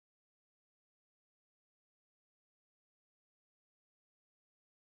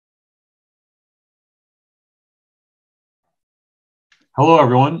Hello,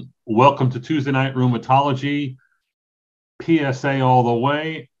 everyone. Welcome to Tuesday Night Rheumatology, PSA all the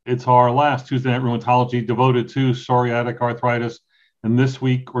way. It's our last Tuesday Night Rheumatology devoted to psoriatic arthritis. And this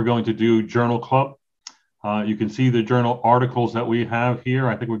week, we're going to do Journal Club. You can see the journal articles that we have here.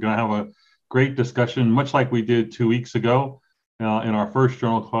 I think we're going to have a great discussion, much like we did 2 weeks ago in our first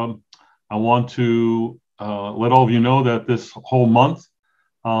Journal Club. I want to let all of you know that this whole month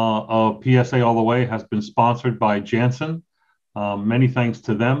of PSA all the way has been sponsored by Janssen. Many thanks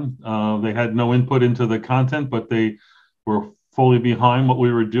to them. They had no input into the content, but they were fully behind what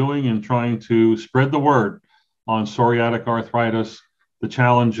we were doing and trying to spread the word on psoriatic arthritis, the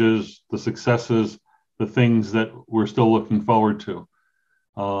challenges, the successes, the things that we're still looking forward to.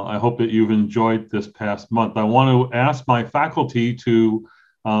 I hope that you've enjoyed this past month. I want to ask my faculty to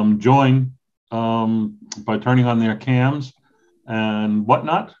join by turning on their cams and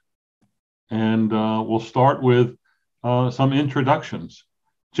whatnot. And we'll start with some introductions.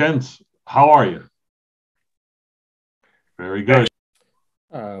 Gents, how are you? Very good.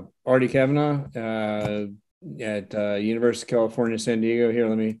 Artie Kavanaugh at University of California, San Diego. Here,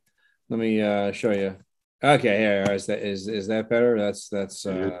 let me show you. Okay, here is that better? That's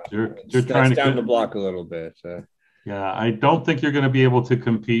you're trying to down the block a little bit. Yeah, I don't think you're going to be able to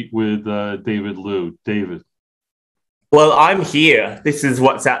compete with David Liew. David. Well, I'm here. This is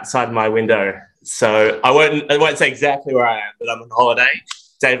what's outside my window. So I won't say exactly where I am, but I'm on holiday.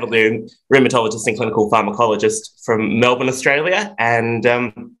 David Liew, rheumatologist and clinical pharmacologist from Melbourne, Australia, and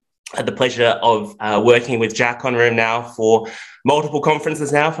had the pleasure of working with Jack on Rheum now for multiple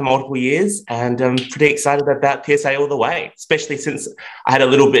conferences now for multiple years, and I'm pretty excited about PSA all the way, especially since I had a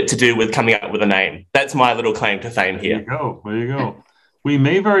little bit to do with coming up with a name. That's my little claim to fame here. There you go. We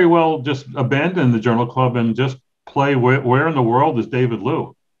may very well just abandon the Journal Club and just play where in the world is David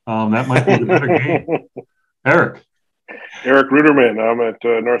Liew? That might be the better game. Eric Ruderman. I'm at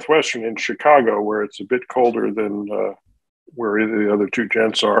Northwestern in Chicago, where it's a bit colder than where the other two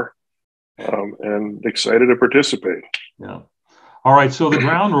gents are, and excited to participate. Yeah. All right. So the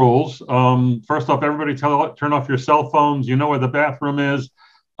ground rules. First off, everybody turn off your cell phones. You know where the bathroom is.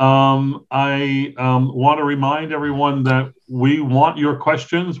 I want to remind everyone that we want your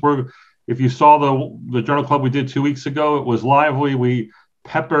questions. If you saw the Journal Club we did 2 weeks ago, it was lively. We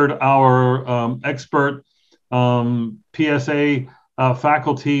peppered our expert PSA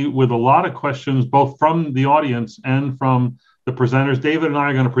faculty with a lot of questions, both from the audience and from the presenters. David and I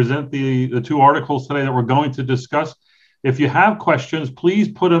are going to present the two articles today that we're going to discuss. If you have questions, please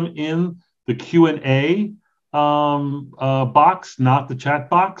put them in the Q&A box, not the chat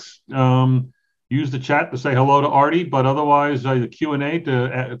box. Use the chat to say hello to Artie, but otherwise the Q&A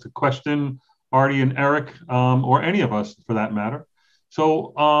to question Artie and Eric, or any of us for that matter.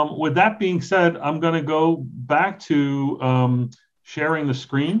 So with that being said, I'm going to go back to sharing the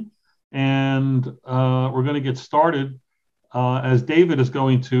screen, and we're going to get started as David is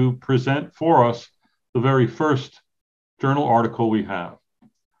going to present for us the very first journal article we have.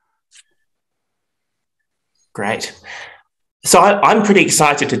 Great. So I'm pretty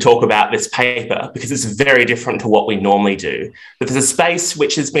excited to talk about this paper because it's very different to what we normally do. There's a space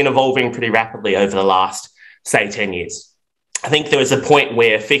which has been evolving pretty rapidly over the last, say, 10 years. I think there was a point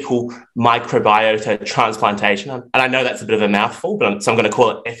where fecal microbiota transplantation, and I know that's a bit of a mouthful, but so I'm going to call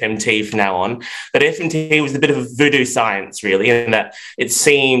it FMT from now on, but FMT was a bit of voodoo science, really, in that it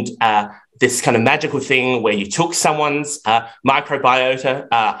seemed this kind of magical thing where you took someone's microbiota,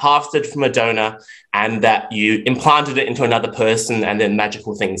 harvested from a donor, and that you implanted it into another person, and then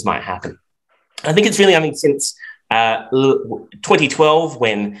magical things might happen. I think it's really only since 2012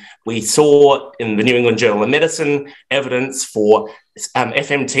 when we saw in the New England Journal of Medicine evidence for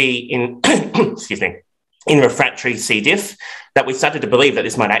FMT in excuse me, in refractory C. diff, that we started to believe that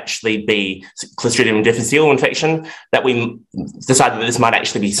this might actually be Clostridium difficile infection, that we decided that this might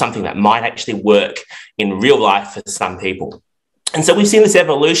actually be something that might actually work in real life for some people. And so we've seen this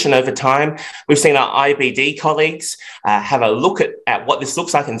evolution over time. We've seen our IBD colleagues have a look at what this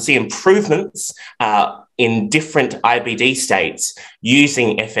looks like and see improvements in different IBD states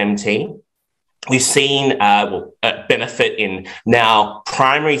using FMT. We've seen a benefit in now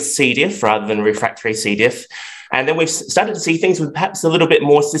primary C. diff rather than refractory C. diff. And then we've started to see things with perhaps a little bit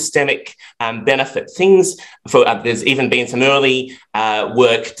more systemic benefit. There's even been some early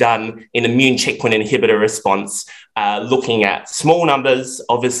work done in immune checkpoint inhibitor response, looking at small numbers,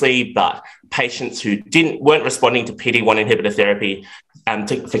 obviously, but patients who weren't responding to PD-1 inhibitor therapy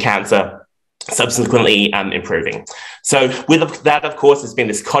for cancer, subsequently improving. So with that, of course, there's been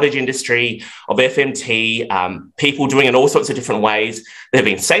this cottage industry of FMT, people doing it in all sorts of different ways. There have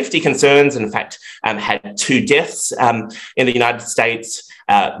been safety concerns, and in fact, had 2 deaths in the United States.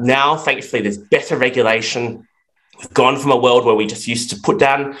 Now, thankfully, there's better regulation. We've gone from a world where we just used to put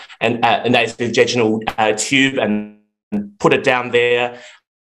down a nasovaginal tube and put it down there.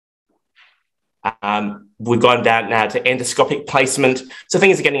 We've gone down now to endoscopic placement. So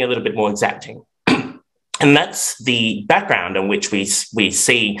things are getting a little bit more exacting. And that's the background in which we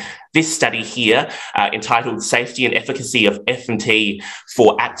see this study here entitled Safety and Efficacy of FMT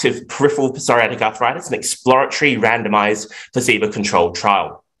for Active Peripheral Psoriatic Arthritis, an exploratory randomised placebo-controlled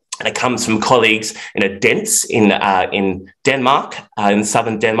trial. And it comes from colleagues in a DENS in Denmark, in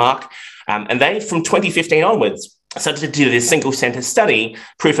southern Denmark. And they, from 2015 onwards, started to do this single centre study,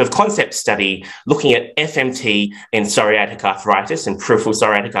 proof of concept study, looking at FMT in psoriatic arthritis and peripheral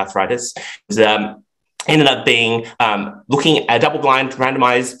psoriatic arthritis. It was, ended up being looking at a double-blind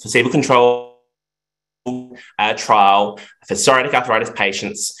randomised placebo-controlled trial for psoriatic arthritis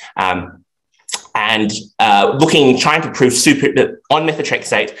patients, and trying to prove on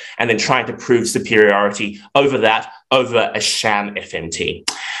methotrexate, and then trying to prove superiority over a sham FMT.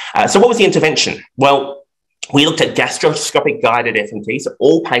 So what was the intervention? Well, we looked at gastroscopic guided FMT. So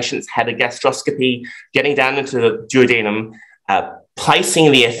all patients had a gastroscopy, getting down into the duodenum,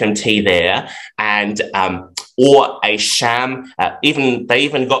 placing the FMT there, and or a sham. They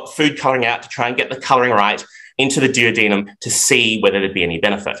even got food colouring out to try and get the colouring right into the duodenum to see whether there'd be any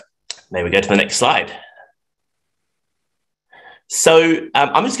benefit. There we go to the next slide. So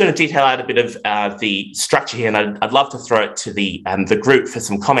I'm just going to detail out a bit of the structure here, and I'd love to throw it to the group for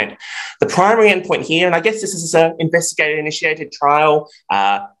some comment. The primary endpoint here, and I guess this is an investigator-initiated trial,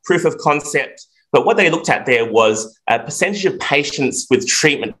 proof of concept, but what they looked at there was a percentage of patients with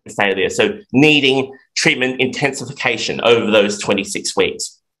treatment failure, so needing treatment intensification over those 26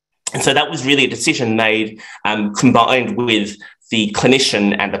 weeks. And so that was really a decision made combined with the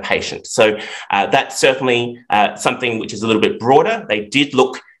clinician and the patient. So that's certainly something which is a little bit broader. They did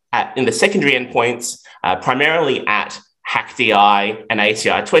look at, in the secondary endpoints, primarily at HAQ-DI and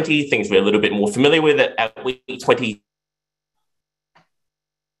ACI 20, things we're a little bit more familiar with at week 20.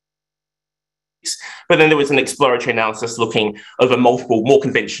 But then there was an exploratory analysis looking over multiple, more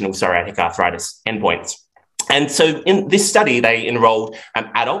conventional psoriatic arthritis endpoints. And so in this study, they enrolled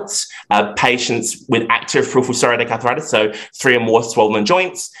adults, patients with active peripheral psoriatic arthritis, so 3 or more swollen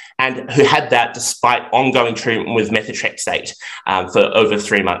joints, and who had that despite ongoing treatment with methotrexate for over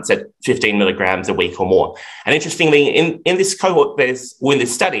 3 months at 15 milligrams a week or more. And interestingly, in this cohort, in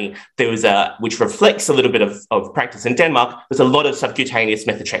this study, there was which reflects a little bit of practice in Denmark, there's a lot of subcutaneous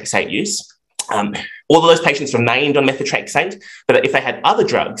methotrexate use. All of those patients remained on methotrexate, but if they had other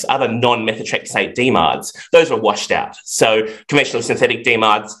drugs, other non-methotrexate DMARDs, those were washed out. So conventional synthetic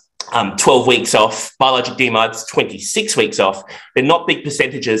DMARDs, 12 weeks off, biologic DMARDs, 26 weeks off. They're not big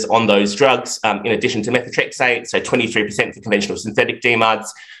percentages on those drugs in addition to methotrexate, so 23% for conventional synthetic DMARDs,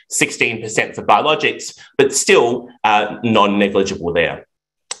 16% for biologics, but still non-negligible there.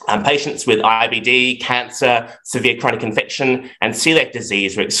 Patients with IBD, cancer, severe chronic infection, and celiac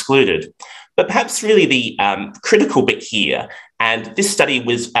disease were excluded. But perhaps really the critical bit here, and this study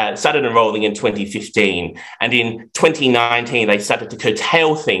was started enrolling in 2015, and in 2019 they started to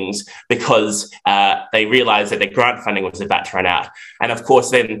curtail things because they realized that their grant funding was about to run out. And of course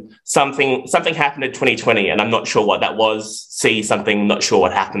then something happened in 2020, and I'm not sure what that was, not sure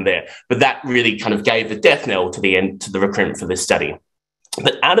what happened there, but that really kind of gave the death knell to the end to the recruitment for this study.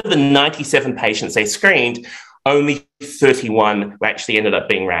 But out of the 97 patients they screened, only 31 actually ended up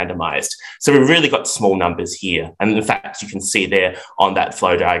being randomized. So we've really got small numbers here. And in fact, you can see there on that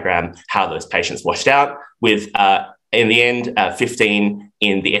flow diagram how those patients washed out with, in the end, 15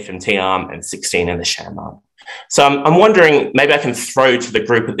 in the FMT arm and 16 in the sham arm. So I'm wondering, maybe I can throw to the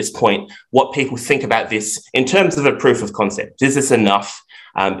group at this point what people think about this in terms of a proof of concept. Is this enough?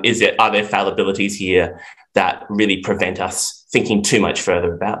 Are there fallibilities here that really prevent us thinking too much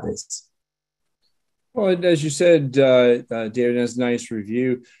further about this? Well, as you said, David, that's a nice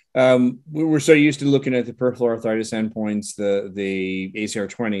review. We're so used to looking at the peripheral arthritis endpoints, the ACR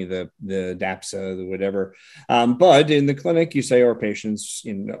 20, the DAPSA, the whatever. But in the clinic, you say, our patients,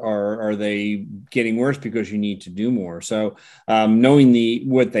 are they getting worse because you need to do more? So knowing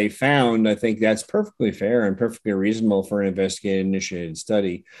what they found, I think that's perfectly fair and perfectly reasonable for an investigator-initiated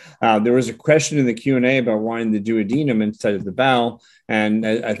study. There was a question in the Q&A about why in the duodenum instead of the bowel, and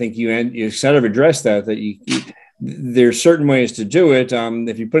I think you sort of addressed that there's certain ways to do it.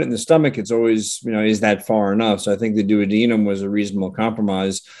 If you put it in the stomach, it's always, is that far enough? So I think the duodenum was a reasonable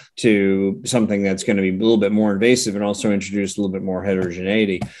compromise to something that's going to be a little bit more invasive and also introduce a little bit more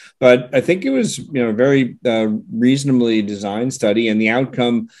heterogeneity. But I think it was, a very reasonably designed study, and the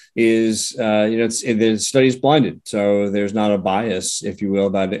outcome is, the study is blinded. So there's not a bias, if you will,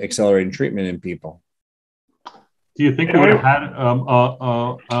 about accelerating treatment in people. Do you think we would have had,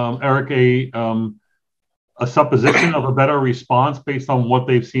 Eric, a supposition of a better response based on what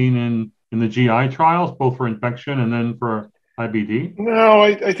they've seen in the GI trials, both for infection and then for IBD? No,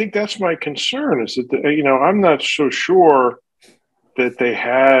 I think that's my concern, is that, I'm not so sure that they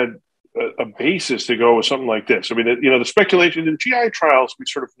had a basis to go with something like this. I mean, the speculation in the GI trials, we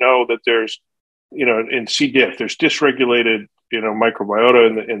sort of know that there's, in C. diff, there's dysregulated,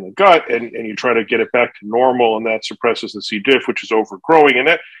 microbiota in the gut, and you try to get it back to normal, and that suppresses the C. diff, which is overgrowing, and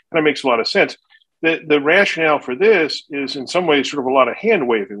that makes a lot of sense. The rationale for this is in some ways sort of a lot of hand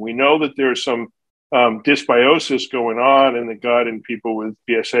waving. We know that there's some dysbiosis going on in the gut in people with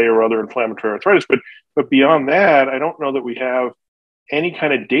PSA or other inflammatory arthritis, but beyond that, I don't know that we have any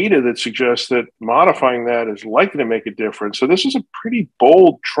kind of data that suggests that modifying that is likely to make a difference. So this is a pretty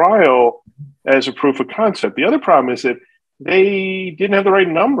bold trial as a proof of concept. The other problem is that they didn't have the right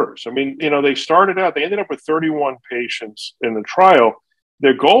numbers. I mean, they started out, they ended up with 31 patients in the trial.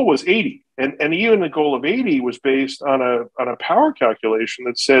 Their goal was 80. And even the goal of 80 was based on a power calculation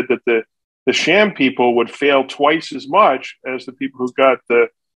that said that the sham people would fail twice as much as the people who got the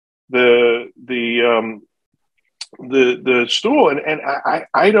stool. And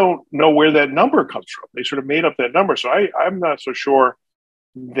I don't know where that number comes from. They sort of made up that number. So I'm not so sure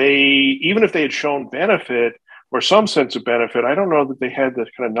even if they had shown benefit or some sense of benefit, I don't know that they had the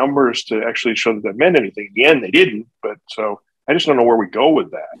kind of numbers to actually show that meant anything. In the end, they didn't. But so I just don't know where we go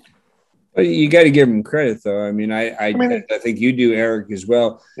with that. Well, you got to give them credit, though. I mean, I think you do, Eric, as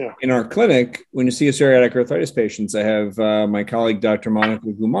well. Yeah. In our clinic, when you see a psoriatic arthritis patients, I have my colleague, Dr. Monica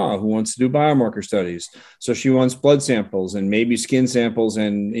Guma, who wants to do biomarker studies. So she wants blood samples and maybe skin samples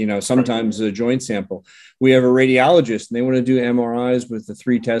and, sometimes a joint sample. We have a radiologist, and they want to do MRIs with the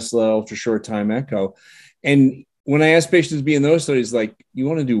 3 Tesla ultra short time echo. And when I ask patients to be in those studies, like, you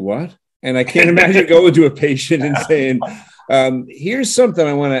want to do what? And I can't imagine going to a patient and saying, here's something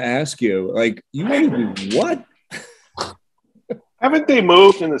I want to ask you. Like, you want to do what? Haven't they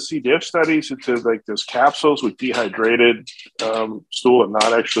moved in the C. diff studies into like those capsules with dehydrated stool and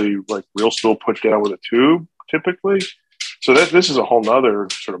not actually like real stool put down with a tube typically? So this is a whole nother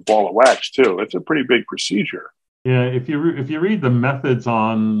sort of ball of wax too. It's a pretty big procedure. Yeah, if you read the methods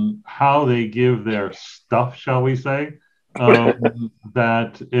on how they give their stuff, shall we say,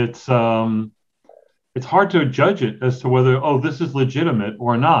 that it's hard to judge it as to whether, this is legitimate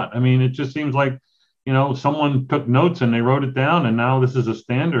or not. I mean, it just seems like, someone took notes and they wrote it down and now this is a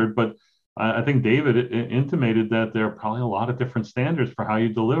standard. But I think David intimated that there are probably a lot of different standards for how you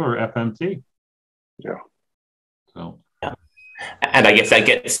deliver FMT. Yeah. So. And I guess that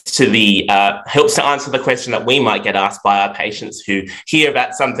gets to the, helps to answer the question that we might get asked by our patients who hear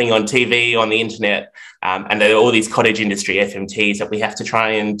about something on TV, on the internet, and there are all these cottage industry FMTs that we have to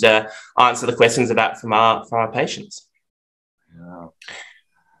try and answer the questions about from our patients.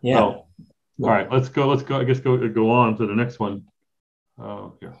 Yeah. Well, all right, let's go. I guess go on to the next one.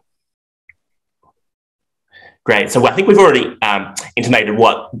 Here. Great. So I think we've already intimated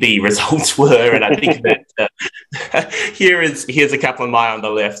what the results were, and I think that here's a couple of mine on the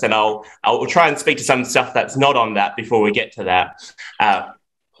left, and I'll try and speak to some stuff that's not on that before we get to that.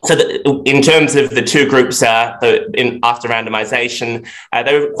 So in terms of the two groups after randomization,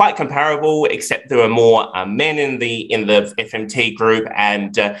 they were quite comparable, except there were more men in the FMT group,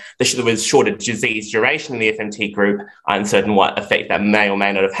 and there was shorter disease duration in the FMT group, uncertain what effect that may or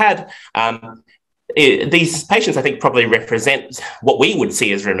may not have had. These patients, I think, probably represent what we would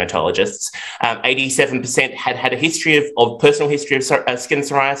see as rheumatologists. 87% had a history of personal history of skin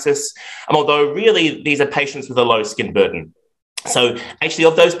psoriasis, although really these are patients with a low skin burden. So actually,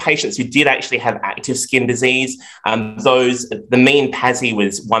 of those patients who did actually have active skin disease, the mean PASI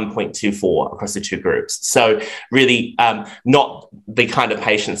was 1.24 across the two groups. So really not the kind of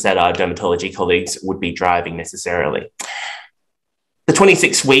patients that our dermatology colleagues would be driving necessarily. The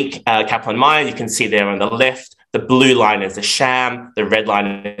 26-week Kaplan-Meier, you can see there on the left, the blue line is the sham, the red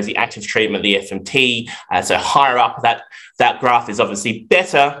line is the active treatment, the FMT. So higher up, that graph is obviously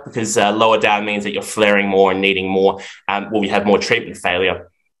better because lower down means that you're flaring more and needing more, you have more treatment failure.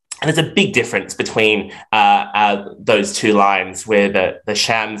 And there's a big difference between those two lines, where the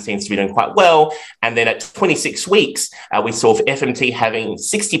sham seems to be doing quite well. And then at 26 weeks, we saw for FMT having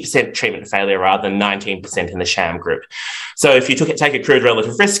 60% treatment failure rather than 19% in the sham group. So if you take a crude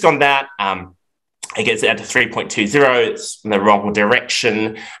relative risk on that, it gets down to 3.20. It's in the wrong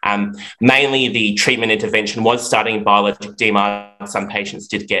direction. Mainly the treatment intervention was starting biologic DMARD. Some patients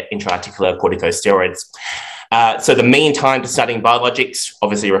did get intra-articular corticosteroids. So the mean time to starting biologics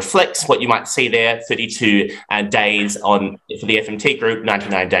obviously reflects what you might see there, 32 days for the FMT group,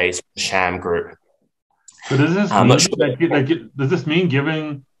 99 days for the sham group. So does this mean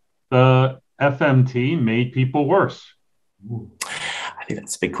giving the FMT made people worse? I think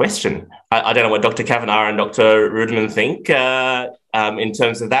that's a big question. I don't know what Dr. Kavanaugh and Dr. Ruderman think in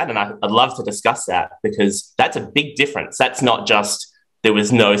terms of that, and I'd love to discuss that, because that's a big difference. That's not just there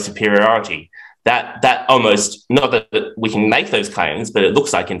was no superiority. That almost, not that we can make those claims, but it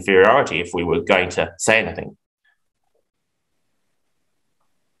looks like inferiority if we were going to say anything.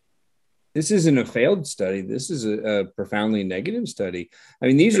 This isn't a failed study. This is a profoundly negative study. I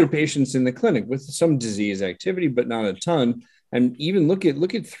mean, these are patients in the clinic with some disease activity, but not a ton. And even look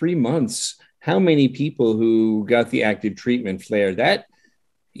at 3 months, how many people who got the active treatment flare. That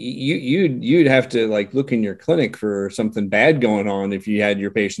you'd have to like look in your clinic for something bad going on if you had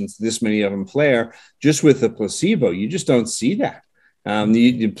your patients, this many of them flare just with the placebo. You just don't see that.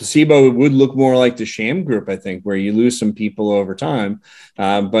 The placebo would look more like the sham group, I think, where you lose some people over time.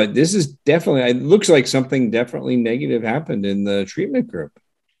 But this is definitely, it looks like something definitely negative happened in the treatment group.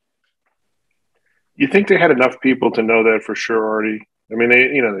 You think they had enough people to know that for sure, Artie? I mean,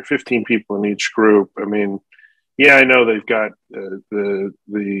 there are 15 people in each group. I mean, yeah, I know they've got the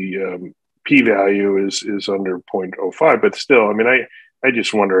p-value is under 0.05, but still, I mean, I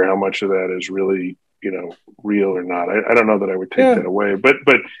just wonder how much of that is really, real or not. I don't know that I would take that away, but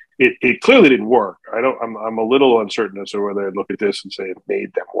it clearly didn't work. I'm a little uncertain as to whether I'd look at this and say it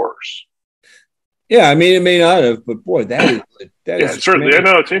made them worse. Yeah, I mean, it may not have, but boy, that is certainly. I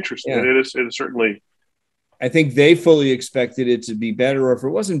know it's interesting. Yeah. It is certainly. I think they fully expected it to be better, or if it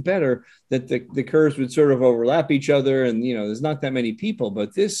wasn't better, that the curves would sort of overlap each other, and there's not that many people.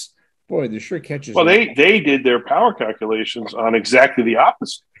 But this, boy, the sure catches. Well, they did their power calculations on exactly the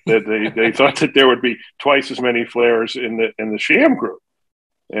opposite. That they thought that there would be twice as many flares in the sham group,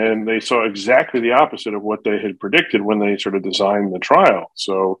 and they saw exactly the opposite of what they had predicted when they sort of designed the trial.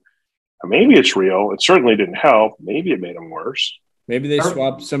 So maybe it's real. It certainly didn't help. Maybe it made them worse. Maybe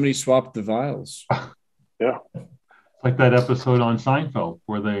somebody swapped the vials. Yeah, like that episode on Seinfeld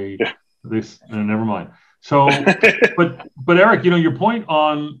where they never mind. So, but Eric, your point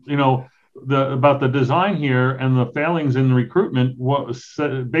on about the design here and the failings in recruitment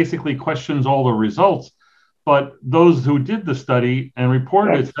basically questions all the results. But those who did the study and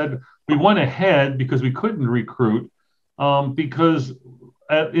reported it said we went ahead because we couldn't recruit because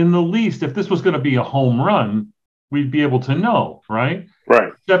in the least, if this was going to be a home run, we'd be able to know, right?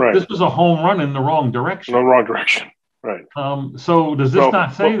 Right. Except this was a home run in the wrong direction. The wrong direction. Right. So does this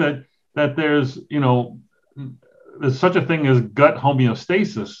not say that there's there's such a thing as gut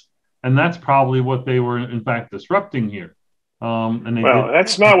homeostasis, and that's probably what they were in fact disrupting here.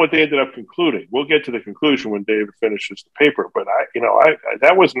 That's not what they ended up concluding. We'll get to the conclusion when David finishes the paper, but I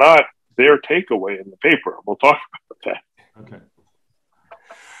that was not their takeaway in the paper. We'll talk about that. Okay.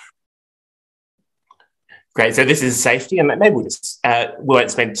 Great. So this is safety, and maybe we won't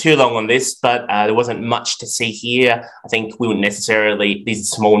spend too long on this, but there wasn't much to see here. I think we wouldn't necessarily, these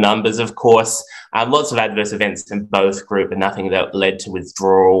are small numbers, of course, lots of adverse events in both group, but nothing that led to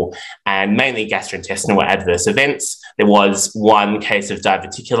withdrawal, and mainly gastrointestinal adverse events. There was one case of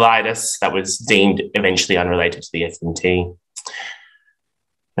diverticulitis that was deemed eventually unrelated to the FMT.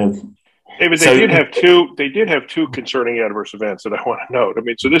 David, they did have two concerning adverse events that I want to note. I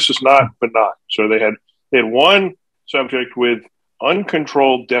mean, so this is not benign. So they had one subject with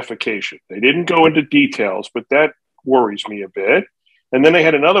uncontrolled defecation. They didn't go into details, but that worries me a bit. And then they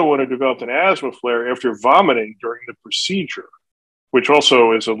had another one who developed an asthma flare after vomiting during the procedure, which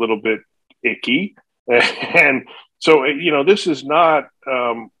also is a little bit icky. And so, this is not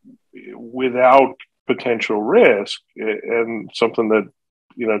without potential risk and something that,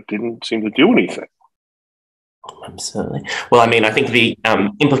 didn't seem to do anything. Absolutely. Well, I mean, I think the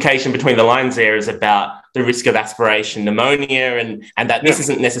implication between the lines there is about the risk of aspiration pneumonia, and that this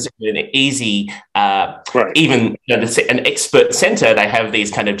isn't necessarily an easy, even an expert centre, they have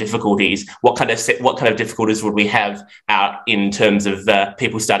these kind of difficulties. What kind of difficulties would we have out in terms of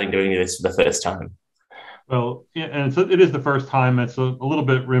people starting doing this for the first time? Well, and so it is the first time. It's a little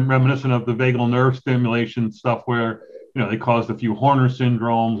bit reminiscent of the vagal nerve stimulation stuff where they caused a few Horner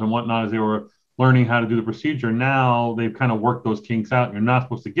syndromes and whatnot as they were learning how to do the procedure. Now they've kind of worked those kinks out. You're not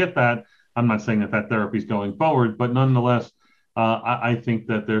supposed to get that. I'm not saying that therapy is going forward, but nonetheless, I think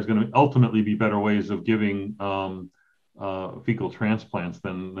that there's going to ultimately be better ways of giving fecal transplants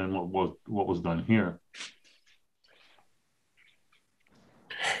than what was done here.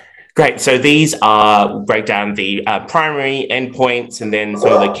 Great. So these break down the primary endpoints and then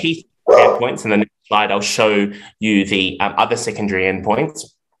some of the key endpoints. And then the next slide, I'll show you the other secondary endpoints.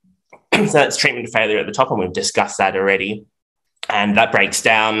 So that's treatment failure at the top, and we've discussed that already. And that breaks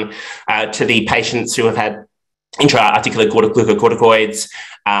down to the patients who have had intra-articular glucocorticoids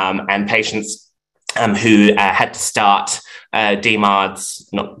and patients who had to start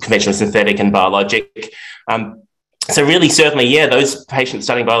DMARDs, not conventional synthetic and biologic. So really, certainly, yeah, those patients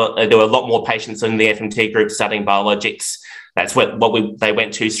studying there were a lot more patients in the FMT group studying biologics. That's what they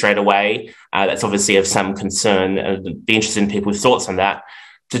went to straight away. That's obviously of some concern. I'd be interested in people's thoughts on that.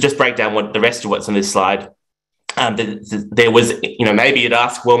 To just break down the rest of what's on this slide, there was, maybe you'd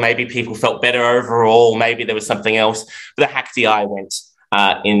ask, well, maybe people felt better overall, maybe there was something else. But the HACDI went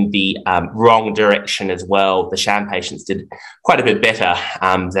in the wrong direction as well. The sham patients did quite a bit better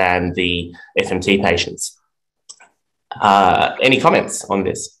than the FMT patients. Any comments on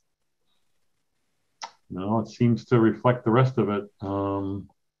this? No, it seems to reflect the rest of it.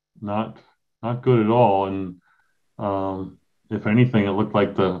 Not good at all. And if anything, it looked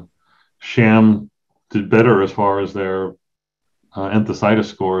like the sham did better as far as their enthesitis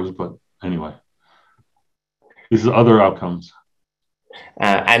scores. But anyway, these are other outcomes.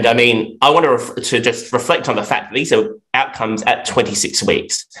 And I mean, I want to just reflect on the fact that these are outcomes at 26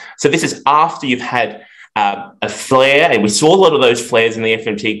 weeks. So this is after you've had a flare, and we saw a lot of those flares in the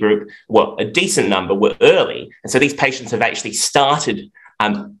FMT group. Well, a decent number were early. And so these patients have actually started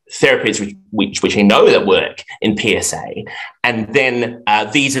therapies which we know that work in PSA. And then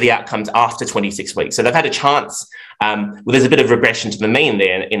these are the outcomes after 26 weeks. So they've had a chance. There's a bit of regression to the mean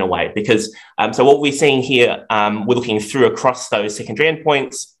there in a way, because so what we're seeing here, we're looking through across those secondary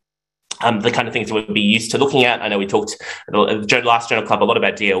endpoints, the kind of things that we'd be used to looking at. I know we talked at the last Journal Club a lot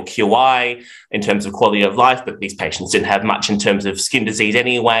about DLQI in terms of quality of life, but these patients didn't have much in terms of skin disease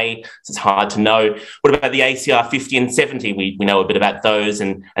anyway, so it's hard to know. What about the ACR 50 and 70? We know a bit about those,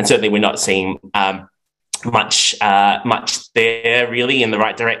 and certainly we're not seeing much there really in the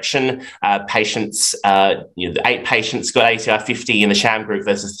right direction. Patients, 8 patients got ACR 50 in the sham group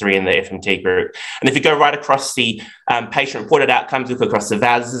versus 3 in the FMT group. And if you go right across the patient-reported outcomes, look across the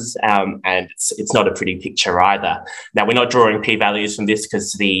VASs, and it's not a pretty picture either. Now, we're not drawing p-values from this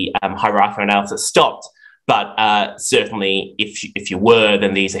because the hierarchical analysis stopped, but certainly if you were,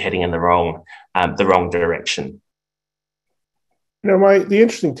 then these are heading in the wrong direction. The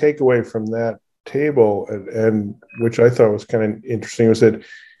interesting takeaway from that table, and which I thought was kind of interesting, was that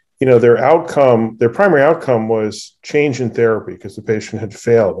their primary outcome was change in therapy because the patient had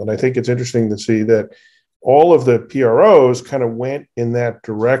failed. And I think it's interesting to see that all of the PROs kind of went in that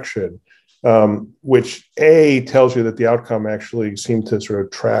direction, which tells you that the outcome actually seemed to sort of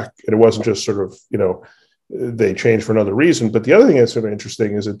track, and it wasn't just sort of they changed for another reason. But the other thing that's sort of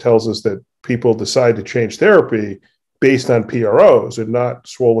interesting is it tells us that people decide to change therapy based on PROs and not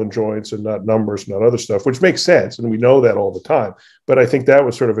swollen joints and not numbers, not other stuff, which makes sense. And we know that all the time. But I think that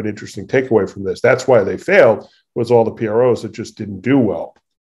was sort of an interesting takeaway from this. That's why they failed, was all the PROs that just didn't do well.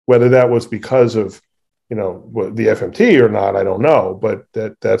 Whether that was because of, the FMT or not, I don't know. But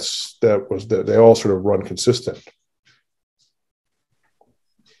they all sort of run consistent.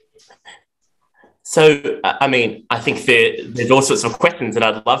 So, I mean, I think there's all sorts of questions, and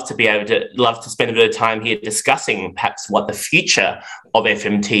I'd love to spend a bit of time here discussing perhaps what the future of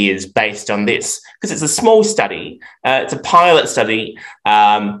FMT is based on this, because it's a small study, it's a pilot study,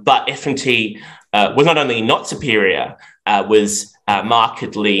 but FMT was not only not superior, was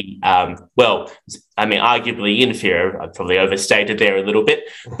markedly, arguably inferior. I've probably overstated there a little bit,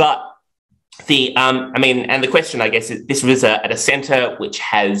 but and the question, I guess, is this was at a centre which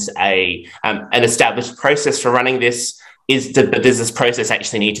has an established process for running this. Does this process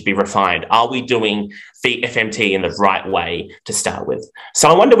actually need to be refined? Are we doing the FMT in the right way to start with? So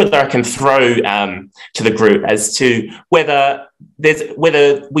I wonder whether I can throw to the group as to whether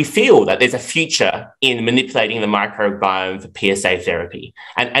we feel that there's a future in manipulating the microbiome for PSA therapy.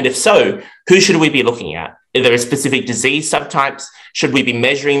 And if so, who should we be looking at? Are there specific disease subtypes? Should we be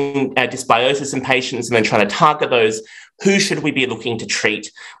measuring dysbiosis in patients and then trying to target those? Who should we be looking to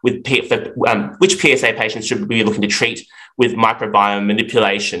treat with which PSA patients should we be looking to treat with microbiome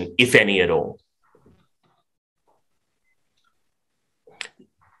manipulation, if any at all?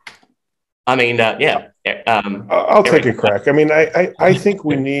 I mean, yeah. I'll take a crack. I mean, I think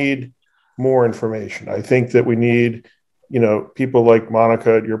we need more information. I think that we need, people like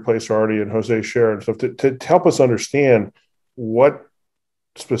Monica at your place, Artie, and Jose Scher and stuff to help us understand what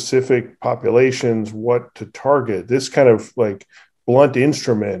specific populations, what to target. This kind of like blunt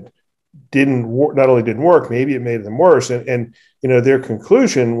instrument not only didn't work, maybe it made them worse. And their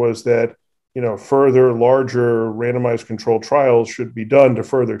conclusion was that further larger randomized controlled trials should be done to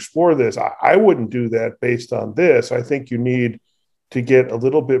further explore this. I wouldn't do that based on this. I think you need to get a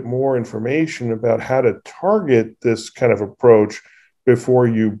little bit more information about how to target this kind of approach before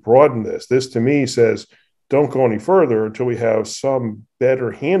you broaden this. This to me says, don't go any further until we have some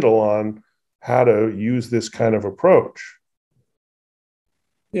better handle on how to use this kind of approach.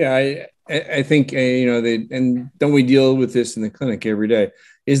 Yeah, I think, and don't we deal with this in the clinic every day?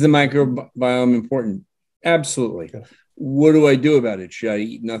 Is the microbiome important? Absolutely. Okay. What do I do about it? Should I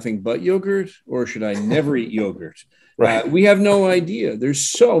eat nothing but yogurt, or should I never eat yogurt? Right. We have no idea. There's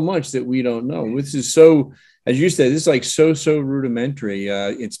so much that we don't know. This is so, as you said, this is like so rudimentary.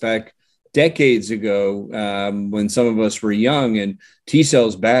 It's back decades ago when some of us were young and T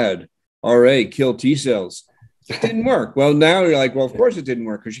cells bad, RA, kill T cells. It didn't work. Well, now you're like, well, of course it didn't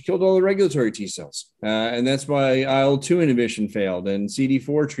work because you killed all the regulatory T cells. And that's why IL-2 inhibition failed and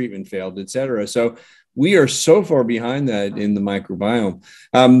CD4 treatment failed, et cetera. So we are so far behind that in the microbiome.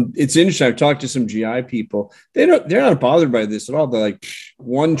 It's interesting. I've talked to some GI people. They're not bothered by this at all. They're like,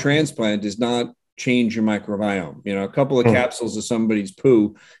 one transplant does not change your microbiome. A couple of capsules of somebody's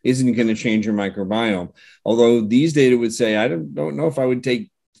poo isn't going to change your microbiome. Although these data would say, I don't know if I would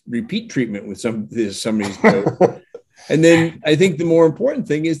take repeat treatment with somebody's poo. And then I think the more important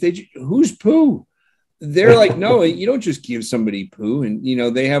thing is whose poo? They're like, no, you don't just give somebody poo. And,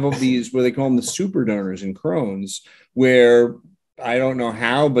 they have all these, where they call them the super donors in Crohn's, where I don't know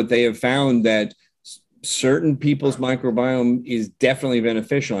how, but they have found that certain people's microbiome is definitely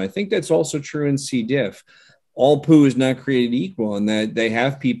beneficial. I think that's also true in C. diff. All poo is not created equal, and that they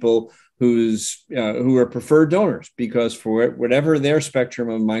have people who are preferred donors because for whatever their spectrum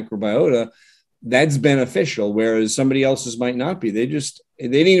of microbiota, that's beneficial, whereas somebody else's might not be. I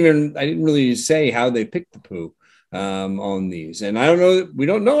didn't really say how they picked the poo on these, and I don't know. We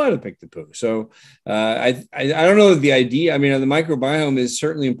don't know how to pick the poo, so I don't know the idea. I mean, the microbiome is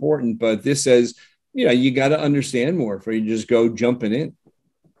certainly important, but this says you got to understand more before you just go jumping in.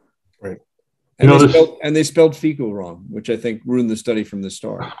 Right. And they spelled fecal wrong, which I think ruined the study from the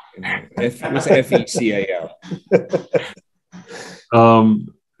start. It was FECAL.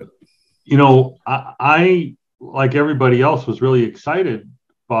 I, like everybody else, was really excited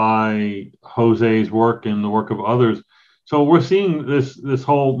by Jose's work and the work of others. So we're seeing this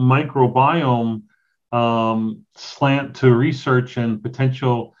whole microbiome slant to research and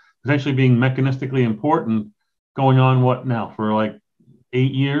potentially being mechanistically important going on what now for like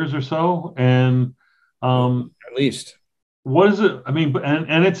 8 years or so. And at least what is it? I mean,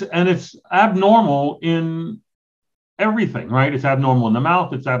 and it's abnormal in everything, right? It's abnormal in the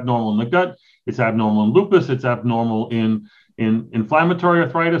mouth, it's abnormal in the gut, it's abnormal in lupus, it's abnormal in inflammatory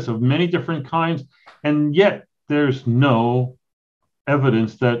arthritis of many different kinds, and yet there's no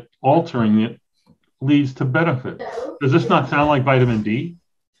evidence that altering it leads to benefit. Does this not sound like vitamin D?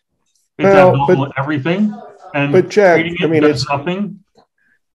 It's abnormal in everything, but Jack, I mean, it's nothing.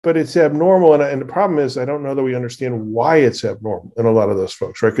 But it's abnormal, and the problem is I don't know that we understand why it's abnormal in a lot of those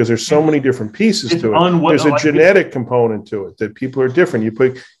folks, right? Because there's so many different pieces to it. There's a genetic component to it that people are different. You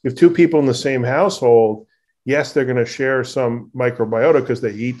have two people in the same household, yes, they're going to share some microbiota because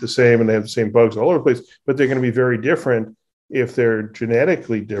they eat the same and they have the same bugs all over the place, but they're going to be very different if they're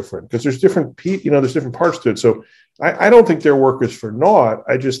genetically different because there's different parts to it. So I don't think their work is for naught.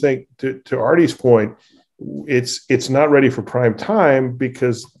 I just think to Artie's point, it's not ready for prime time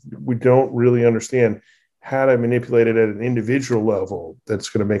because we don't really understand how to manipulate it at an individual level that's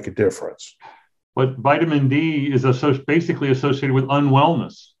going to make a difference. But vitamin D is basically associated with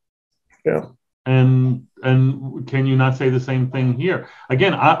unwellness. Yeah. And can you not say the same thing here?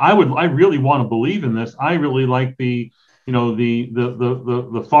 Again, I really want to believe in this. I really like the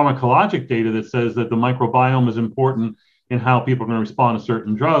pharmacologic data that says that the microbiome is important in how people are going to respond to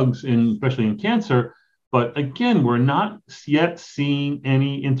certain drugs, especially in cancer. But again, we're not yet seeing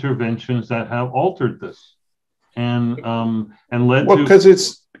any interventions that have altered this and led to. Because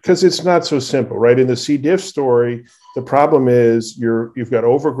it's not so simple, right? In the C. diff story, the problem is you've got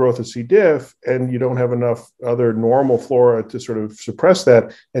overgrowth of C. diff and you don't have enough other normal flora to sort of suppress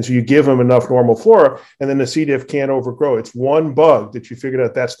that. And so you give them enough normal flora and then the C. diff can't overgrow. It's one bug that you figured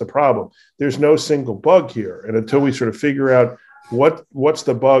out that's the problem. There's no single bug here. And until we sort of figure out what's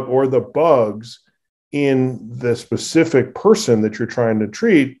the bug or the bugs, in the specific person that you're trying to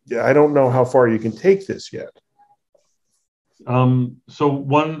treat, I don't know how far you can take this yet. So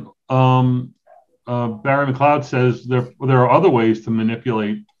one, Barry McLeod says there are other ways to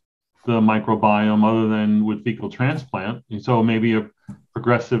manipulate the microbiome other than with fecal transplant. And so maybe a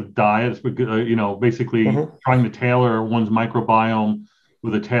progressive diet, basically trying to tailor one's microbiome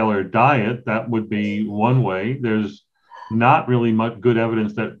with a tailored diet. That would be one way. There's not really much good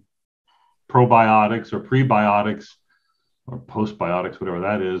evidence that probiotics or prebiotics or postbiotics, whatever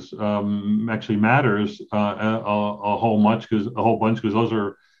that is, actually matters a whole bunch because those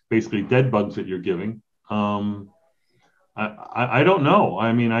are basically dead bugs that you're giving. I don't know.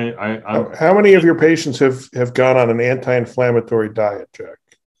 I mean, how many of your patients have gone on an anti-inflammatory diet, Jack?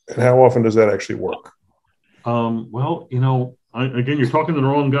 And how often does that actually work? Well, again, you're talking to the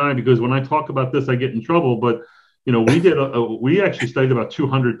wrong guy, because when I talk about this, I get in trouble. But we actually studied about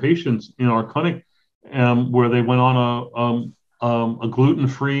 200 patients in our clinic, where they went on a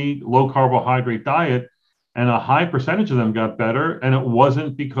gluten-free, low-carbohydrate diet, and a high percentage of them got better, and it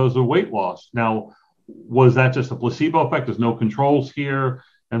wasn't because of weight loss. Now, was that just a placebo effect? There's no controls here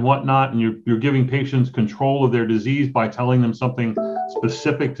and whatnot, and you're giving patients control of their disease by telling them something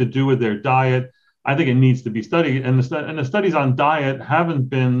specific to do with their diet. I think it needs to be studied, and the studies on diet haven't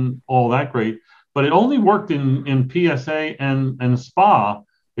been all that great. But it only worked in PSA and SPA.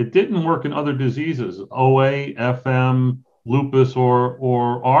 It didn't work in other diseases, OA, FM, lupus,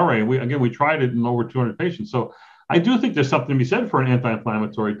 or RA. We tried it in over 200 patients. So I do think there's something to be said for an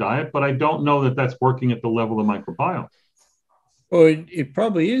anti-inflammatory diet, but I don't know that that's working at the level of the microbiome. Well, it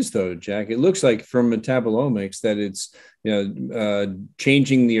probably is, though, Jack. It looks like from metabolomics that it's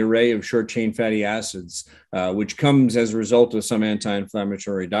changing the array of short-chain fatty acids, which comes as a result of some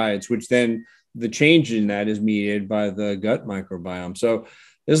anti-inflammatory diets, which then the change in that is mediated by the gut microbiome. So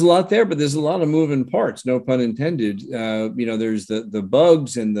there's a lot there, but there's a lot of moving parts, no pun intended. There's the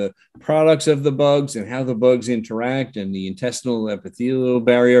bugs and the products of the bugs and how the bugs interact and the intestinal epithelial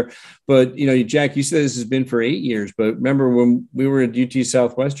barrier. But, Jack, you said this has been for 8 years, but remember when we were at UT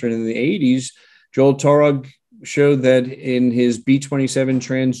Southwestern in the 80s, Joel Torog showed that in his B27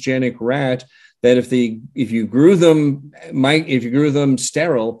 transgenic rat, that if you grew them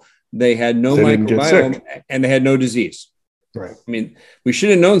sterile, they had no microbiome and they had no disease. Right. I mean, we should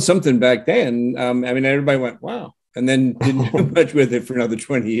have known something back then. Everybody went, wow, and then didn't do much with it for another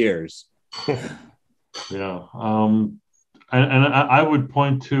 20 years. Yeah. And I would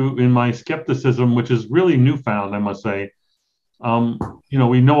point to, in my skepticism, which is really newfound, I must say,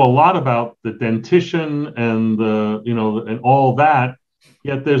 we know a lot about the dentition and and all that,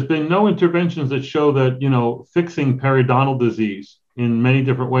 yet there's been no interventions that show that, fixing periodontal disease in many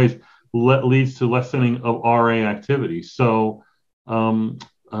different ways leads to lessening of RA activity. So, anyway,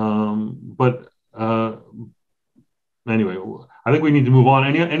 I think we need to move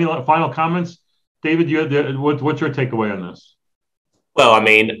on. Any final comments, David? What's your takeaway on this? Well,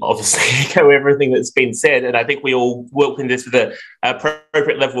 obviously, echo everything that's been said, and I think we all welcome this with an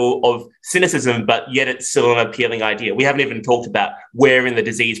appropriate level of cynicism, but yet it's still an appealing idea. We haven't even talked about where in the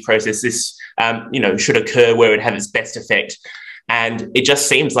disease process this, should occur, where it would have its best effect. And it just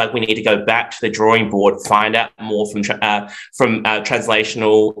seems like we need to go back to the drawing board, find out more from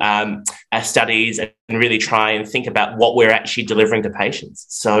translational studies, and really try and think about what we're actually delivering to patients.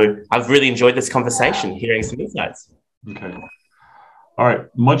 So I've really enjoyed this conversation, hearing some insights. Okay. All right.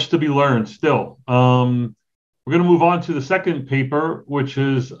 Much to be learned still. We're going to move on to the second paper, which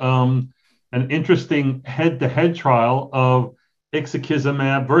is an interesting head-to-head trial of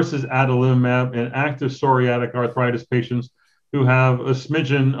ixekizumab versus adalimumab in active psoriatic arthritis patients who have a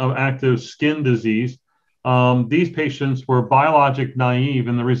smidgen of active skin disease. These patients were biologic naive,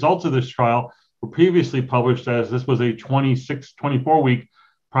 and the results of this trial were previously published as this was a 24-week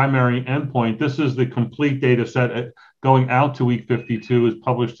primary endpoint. This is the complete data set going out to week 52, is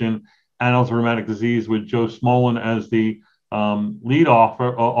published in Annals of Rheumatic Disease with Joe Smolen as the lead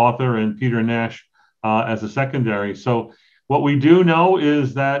author and Peter Nash as a secondary. So what we do know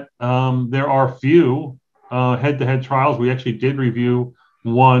is that there are few head-to-head trials. We actually did review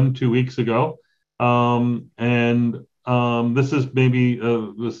one 2 weeks ago, and this is maybe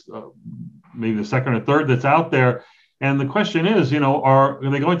the second or third that's out there. And the question is, are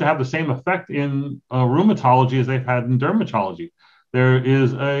they going to have the same effect in rheumatology as they've had in dermatology? There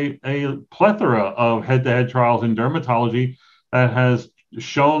is a plethora of head-to-head trials in dermatology that has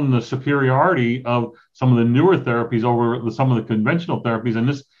shown the superiority of some of the newer therapies over some of the conventional therapies, and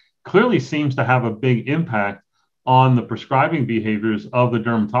this clearly seems to have a big impact on the prescribing behaviors of the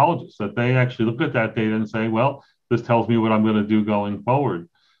dermatologists, that they actually look at that data and say, well, this tells me what I'm going to do going forward.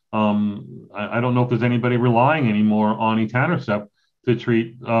 I don't know if there's anybody relying anymore on etanercept to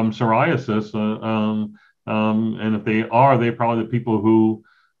treat psoriasis. And if they are, they're probably the people who,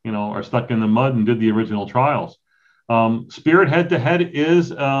 are stuck in the mud and did the original trials. Spirit head-to-head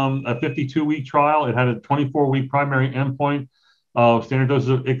is a 52-week trial. It had a 24-week primary endpoint of standard doses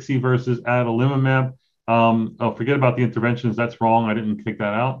of ixi versus adalimumab. Forget about the interventions. That's wrong. I didn't take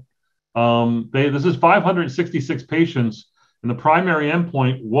that out. This is 566 patients, and the primary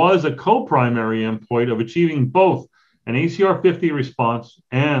endpoint was a co-primary endpoint of achieving both an ACR 50 response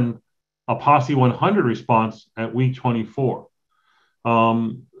and a PASI 100 response at week 24.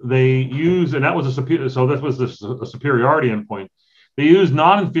 They use, and that was a superiority endpoint. They used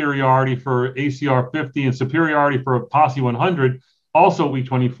non-inferiority for ACR 50 and superiority for PASI 100, also week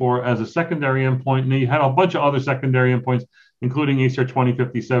 24 as a secondary endpoint. And they had a bunch of other secondary endpoints, including ACR 20,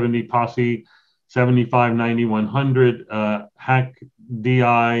 50, 70, PASI 75, 90, 100, HAC,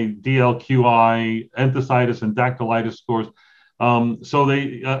 DI, DLQI, enthesitis, and dactylitis scores. So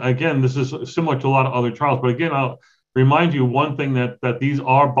they, again, this is similar to a lot of other trials. But again, I'll remind you one thing, that these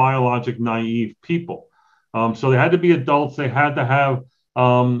are biologic naive people. So they had to be adults. They had to have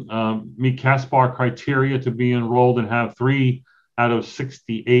meet CASPAR criteria to be enrolled and have 3 out of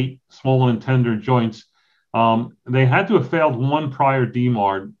 68 swollen and tender joints. They had to have failed 1 prior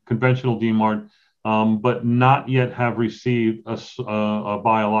DMARD, conventional DMARD, but not yet have received a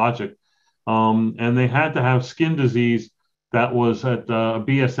biologic. And they had to have skin disease that was at a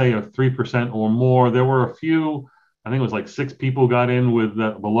BSA of 3% or more. There were a few, I think it was like 6 people got in with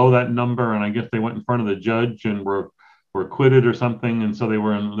below that number, and I guess they went in front of the judge and were acquitted or something, and so they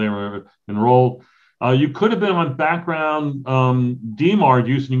were enrolled. You could have been on background DMARD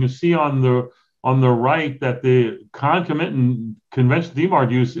use, and you can see on the right that the concomitant conventional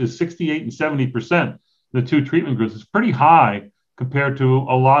DMARD use is 68 and 70%. The 2 treatment groups is pretty high compared to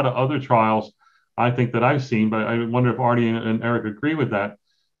a lot of other trials, I think, that I've seen. But I wonder if Artie and Eric agree with that.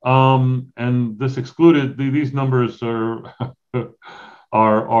 And this excluded, these numbers are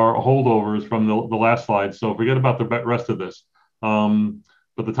holdovers from the last slide. So forget about the rest of this.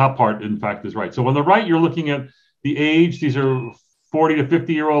 But the top part, in fact, is right. So on the right, you're looking at the age. These are 40 to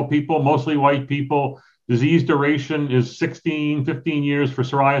 50-year-old people, mostly white people. Disease duration is 15 years for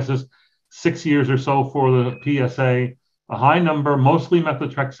psoriasis, 6 years or so for the PSA. A high number, mostly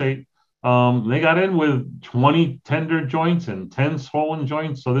methotrexate. They got in with 20 tender joints and 10 swollen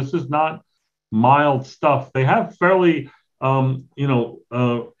joints. So this is not mild stuff. They have fairly,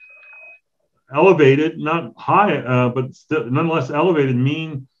 elevated, not high, but still, nonetheless elevated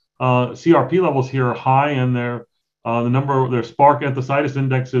mean CRP levels here are high, and their Spark enthesitis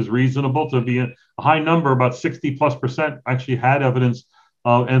index is reasonable to be a high number. About 60+% actually had evidence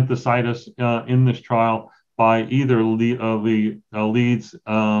of enthesitis in this trial by either the Leeds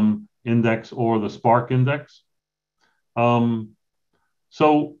index or the Spark index.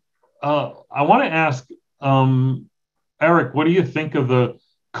 So I want to ask Eric, what do you think of the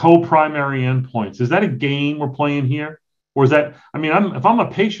co-primary endpoints? Is that a game we're playing here? Or is that, if I'm a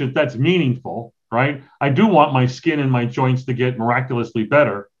patient, that's meaningful, right? I do want my skin and my joints to get miraculously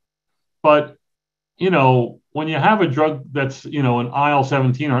better. But, when you have a drug that's, an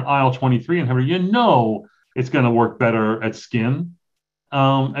IL-17 or an IL-23 inhibitor, it's going to work better at skin.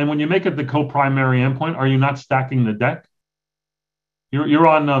 And when you make it the co-primary endpoint, are you not stacking the deck? You're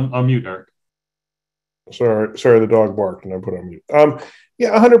on mute, Eric. Sorry, the dog barked and I put on mute.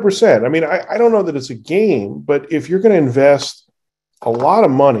 Yeah, 100%. I don't know that it's a game, but if you're going to invest a lot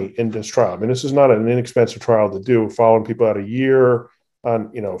of money in this trial, this is not an inexpensive trial to do, following people out a year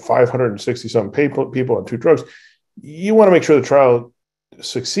on, 560 some people on 2 drugs. You want to make sure the trial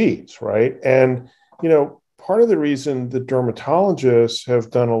succeeds, right? And, part of the reason the dermatologists have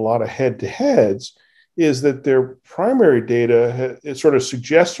done a lot of head-to-heads is that their primary data it sort of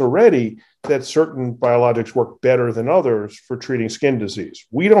suggests already that certain biologics work better than others for treating skin disease.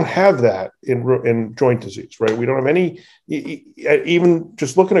 We don't have that in joint disease, right? We don't have any, even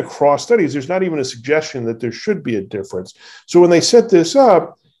just looking across studies, there's not even a suggestion that there should be a difference. So when they set this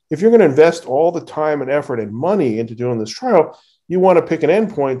up, if you're going to invest all the time and effort and money into doing this trial, you want to pick an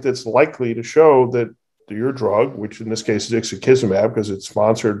endpoint that's likely to show that your drug, which in this case is ixekizumab because it's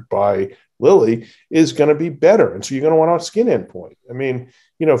sponsored by Lilly, is going to be better. And so you're going to want a skin endpoint.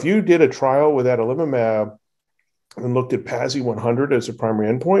 If you did a trial with adalimumab and looked at PASI 100 as a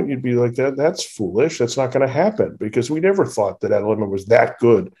primary endpoint, you'd be like, that's foolish. That's not going to happen because we never thought that adalimumab was that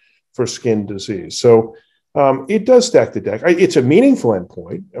good for skin disease. So it does stack the deck. It's a meaningful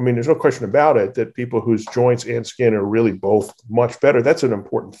endpoint. There's no question about it that people whose joints and skin are really both much better, that's an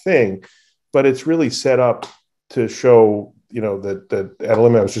important thing. But it's really set up to show that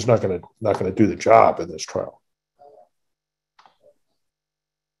adalimumab is just not going to do the job in this trial.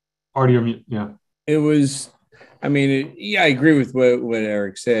 Artie, yeah. It was, I mean, I agree with what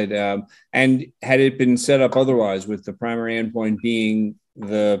Eric said. And had it been set up otherwise, with the primary endpoint being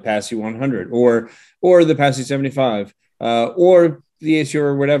the PASI 100 or the PASI 75 or the ACR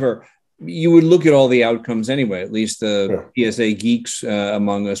or whatever, you would look at all the outcomes anyway. At least the PSA geeks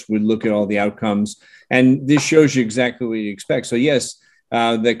among us would look at all the outcomes. And this shows you exactly what you expect. So yes,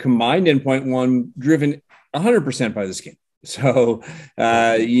 the combined endpoint one driven 100% by the skin. So,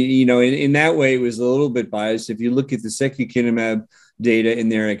 in that way, it was a little bit biased. If you look at the ixekizumab data in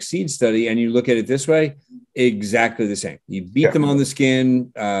their EXCEED study and you look at it this way, exactly the same. You beat them on the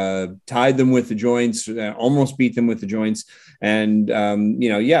skin, tied them with the joints, almost beat them with the joints. And,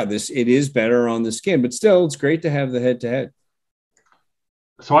 it is better on the skin, but still, it's great to have the head-to-head.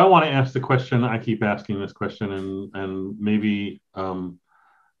 So I want to ask the question. I keep asking this question, and maybe one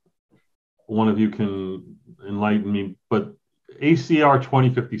of you can enlighten me, but ACR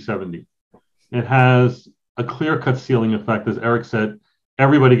 20, 50, 70, it has a clear-cut ceiling effect. As Eric said,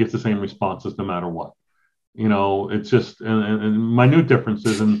 everybody gets the same responses no matter what. It's just and minute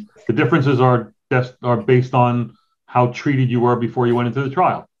differences, and the differences are based on how treated you were before you went into the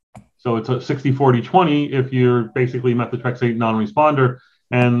trial. So it's a 60, 40, 20 if you're basically methotrexate non-responder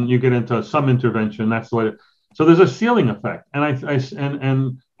and you get into some intervention. That's the way. So there's a ceiling effect,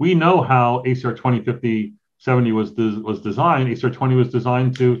 and we know how ACR 20, 50, 70 was designed. ACR 20 was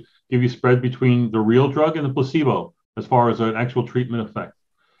designed to give you spread between the real drug and the placebo as far as an actual treatment effect.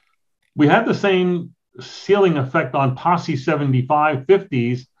 We had the same ceiling effect on PASI 75,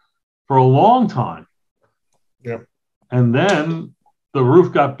 50s for a long time. Yeah. And then the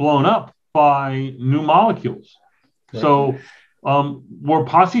roof got blown up by new molecules. Right. So were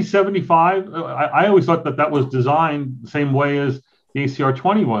PASI 75, I always thought that was designed the same way as the ACR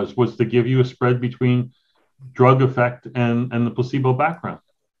 20 was to give you a spread between drug effect and the placebo background.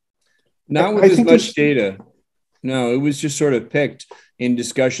 Not with as much data. No, it was just sort of picked in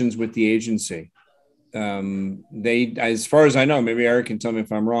discussions with the agency. They, as far as I know, maybe Eric can tell me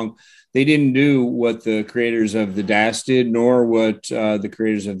if I'm wrong, they didn't do what the creators of the DAS did, nor what the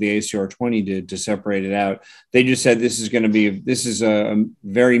creators of the ACR 20 did to separate it out. They just said this is a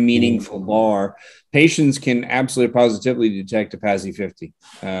very meaningful bar. Patients can absolutely positively detect a PASI 50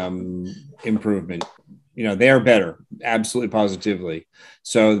 improvement. They are better, absolutely positively.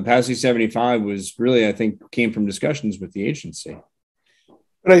 So the PASI 75 was really, I think, came from discussions with the agency.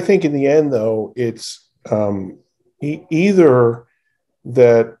 But I think in the end, though, it's either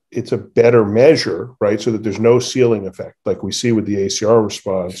that it's a better measure, right? So that there's no ceiling effect, like we see with the ACR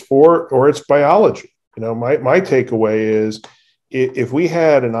response, or it's biology. My takeaway is if we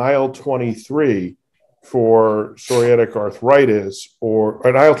had an IL-23 for psoriatic arthritis or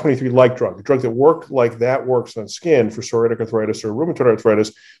an IL-23-like drug, a drug that worked like that works on skin for psoriatic arthritis or rheumatoid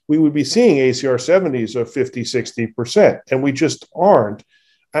arthritis, we would be seeing ACR 70s of 50, 60%. And we just aren't.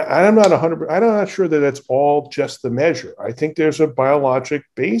 I'm not sure that that's all just the measure. I think there's a biologic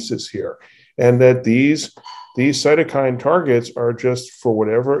basis here, and that these cytokine targets are just for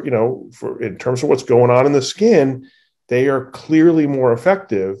whatever, in terms of what's going on in the skin, they are clearly more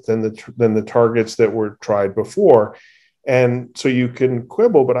effective than the targets that were tried before. And so you can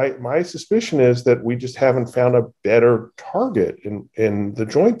quibble, but my suspicion is that we just haven't found a better target in the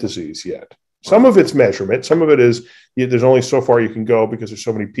joint disease yet. Some of it's measurement. Some of it is there's only so far you can go because there's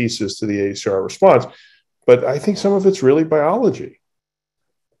so many pieces to the ACR response. But I think some of it's really biology.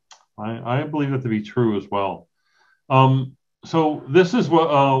 I believe that to be true as well. So this is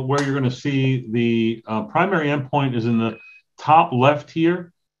where you're going to see the primary endpoint is in the top left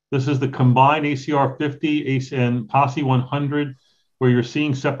here. This is the combined ACR 50 and PASI 100, where you're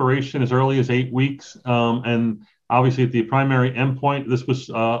seeing separation as early as 8 weeks. And obviously, at the primary endpoint, this was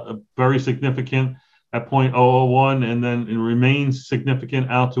very significant at 0.001, and then it remains significant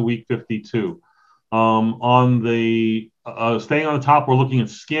out to week 52. On the staying on the top, we're looking at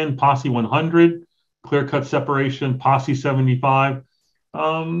skin, PASI 100, clear-cut separation, PASI 75,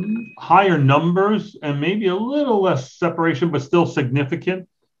 higher numbers, and maybe a little less separation, but still significant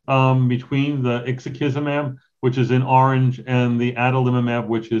between the ixekizumab, which is in orange, and the adalimumab,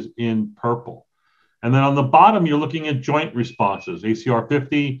 which is in purple. And then on the bottom, you're looking at joint responses, ACR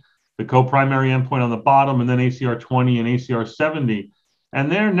 50, the co-primary endpoint on the bottom, and then ACR 20 and ACR 70.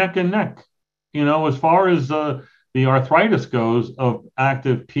 And they're neck and neck, as far as the arthritis goes of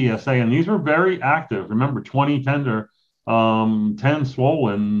active PSA. And these were very active. Remember, 20 tender, 10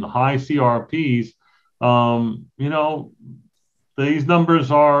 swollen, high CRPs. These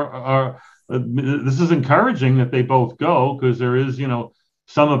numbers are this is encouraging that they both go, because there is,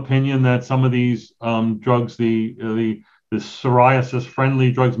 some opinion that some of these drugs, the psoriasis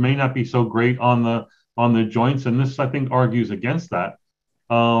friendly drugs, may not be so great on the joints, and this, I think, argues against that.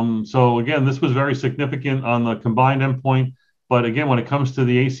 So again, this was very significant on the combined endpoint, but again, when it comes to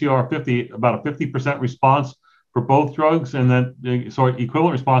the ACR 50, about a 50% response for both drugs, and then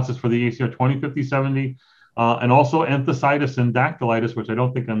equivalent responses for the ACR 20, 50, 70, and also enthesitis and dactylitis, which I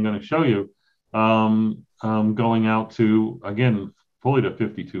don't think I'm going to show you, going out to, again, fully to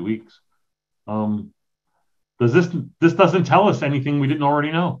 52 weeks. This doesn't tell us anything we didn't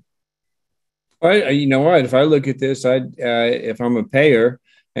already know. You know what? If I look at this, if I'm a payer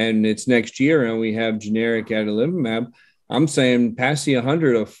and it's next year and we have generic adalimumab, I'm saying PASI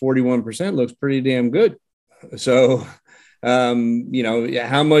 100 of 41% looks pretty damn good. So, how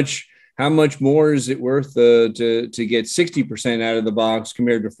much more is it worth to get 60% out of the box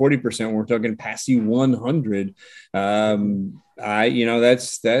compared to 40% when we're talking PASI 100? They're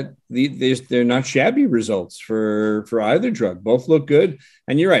not shabby results for either drug. Both look good,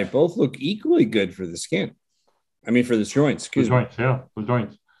 and you're right, both look equally good for the skin. I mean, for the joints. The joints.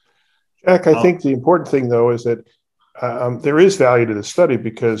 Jack, I think the important thing though is that there is value to the study,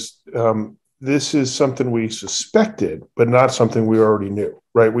 because this is something we suspected, but not something we already knew,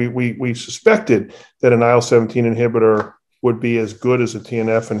 right? We suspected that an IL-17 inhibitor would be as good as a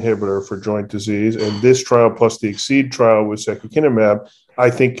TNF inhibitor for joint disease, and this trial plus the EXCEED trial with ixekizumab,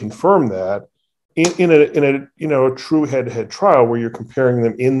 I think, confirmed that in a true head-to-head trial where you're comparing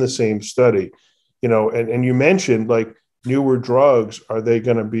them in the same study, and you mentioned like newer drugs, are they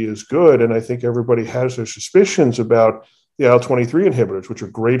going to be as good? And I think everybody has their suspicions about the IL-23 inhibitors, which are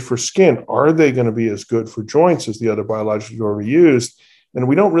great for skin. Are they going to be as good for joints as the other biologics we've already used? And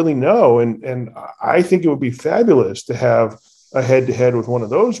we don't really know. And I think it would be fabulous to have a head-to-head with one of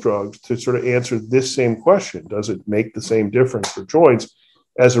those drugs to sort of answer this same question. Does it make the same difference for joints?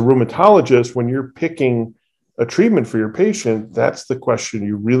 As a rheumatologist, when you're picking a treatment for your patient, that's the question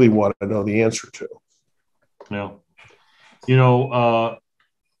you really want to know the answer to. Yeah.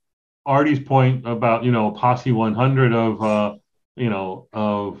 Artie's point about, PASI 100 of,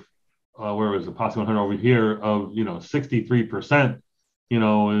 where was the PASI 100 over here of, 63%,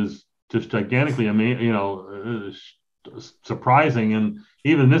 is just gigantically surprising. And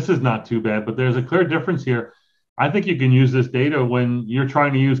even this is not too bad, but there's a clear difference here. I think you can use this data when you're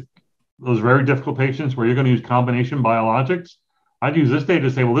trying to use those very difficult patients where you're going to use combination biologics. I'd use this data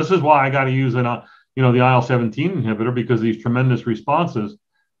to say, well, this is why I got to use the IL-17 inhibitor, because of these tremendous responses.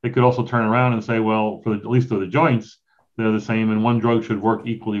 They could also turn around and say, well, at least for the joints, they're the same, and one drug should work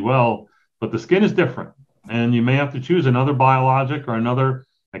equally well. But the skin is different, and you may have to choose another biologic or another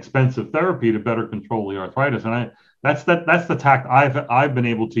expensive therapy to better control the arthritis. And that's the tact I've been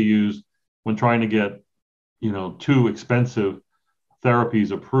able to use when trying to get two expensive therapies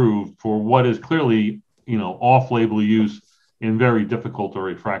approved for what is clearly off-label use in very difficult or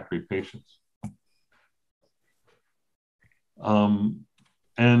refractory patients.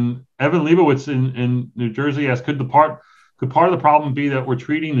 And Evan Leibowitz in New Jersey asked, could part of the problem be that we're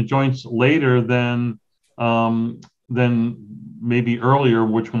treating the joints later than maybe earlier,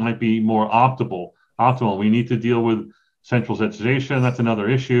 which might be more optimal? We need to deal with central sensitization. That's another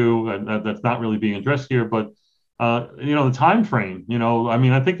issue that's not really being addressed here. But the time frame.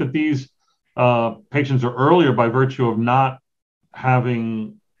 I think that these patients are earlier by virtue of not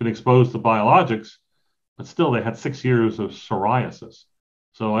having been exposed to biologics, but still they had 6 years of psoriasis.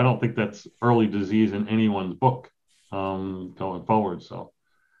 So I don't think that's early disease in anyone's book going forward. So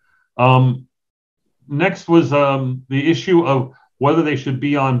next was the issue of whether they should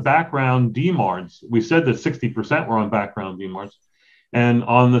be on background DMARDs. We said that 60% were on background DMARDs. And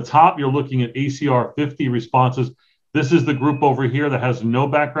on the top, you're looking at ACR 50 responses. This is the group over here that has no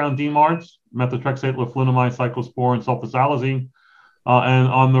background DMARDs, methotrexate, leflunomide, cyclosporin, sulfasalazine.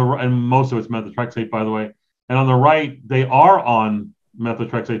 And most of it's methotrexate, by the way. And on the right, they are on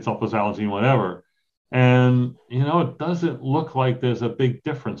methotrexate, sulfasalazine, whatever. And, it doesn't look like there's a big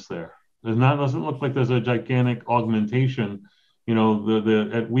difference there. Doesn't look like there's a gigantic augmentation.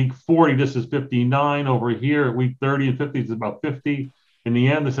 At week 40, this is 59 over here. At week 30 and 50, it's about 50. In the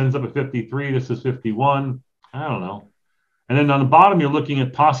end, this ends up at 53. This is 51. I don't know. And then on the bottom, you're looking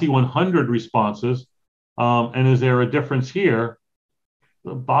at PASI 100 responses. And is there a difference here?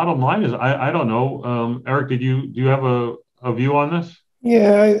 The bottom line is, I don't know. Eric, do you have a view on this?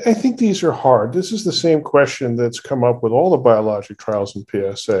 Yeah, I think these are hard. This is the same question that's come up with all the biologic trials in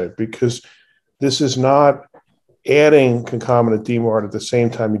PSA, because this is not adding concomitant DMARD at the same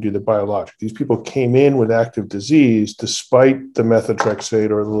time you do the biologic. These people came in with active disease despite the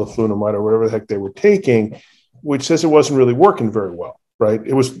methotrexate or the leflunomide or whatever the heck they were taking, which says it wasn't really working very well, right?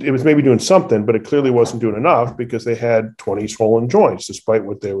 It was maybe doing something, but it clearly wasn't doing enough because they had 20 swollen joints despite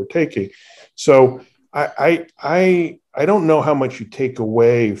what they were taking. So I don't know how much you take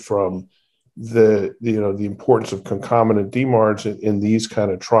away from the importance of concomitant DMARDs in these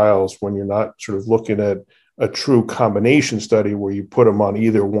kind of trials when you're not sort of looking at a true combination study where you put them on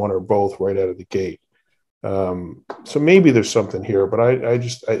either one or both right out of the gate. So maybe there's something here, but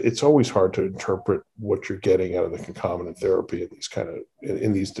it's always hard to interpret what you're getting out of the concomitant therapy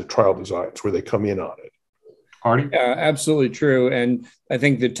in these trial designs where they come in on it. Artie? Yeah, absolutely true. And I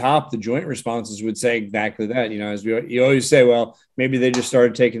think the joint responses would say exactly that. As you always say, well, maybe they just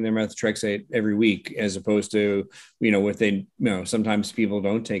started taking their methotrexate every week as opposed to, sometimes people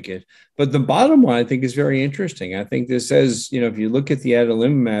don't take it. But the bottom line, I think, is very interesting. I think this says, if you look at the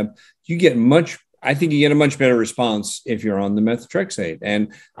adalimumab, you get a much better response if you're on the methotrexate.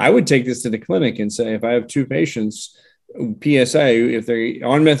 And I would take this to the clinic and say, if I have two patients, PSA, if they're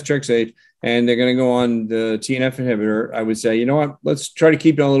on methotrexate, and they're going to go on the TNF inhibitor, I would say, you know what, let's try to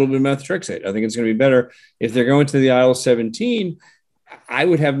keep on a little bit of methotrexate. I think it's going to be better. If they're going to the IL-17, I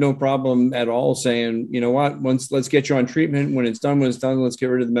would have no problem at all saying, you know what, let's get you on treatment. When it's done, let's get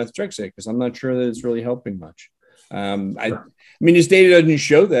rid of the methotrexate, because I'm not sure that it's really helping much. I mean, this data doesn't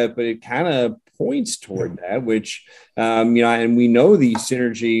show that, but it kind of points toward that, which, and we know the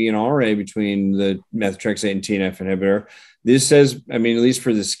synergy in RA between the methotrexate and TNF inhibitor. This says, at least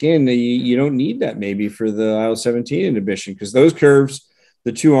for the skin, you don't need that maybe for the IL-17 inhibition, because those curves,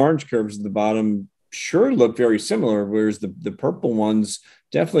 the two orange curves at the bottom, sure look very similar, whereas the purple ones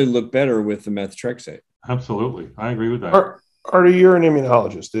definitely look better with the methotrexate. Absolutely. I agree with that. Artie, you're an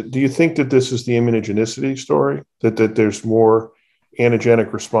immunologist. Do you think that this is the immunogenicity story, that there's more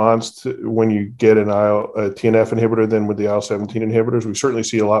antigenic response when you get a TNF inhibitor than with the IL-17 inhibitors? We certainly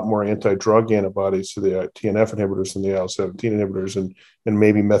see a lot more anti-drug antibodies to the TNF inhibitors than the IL-17 inhibitors, and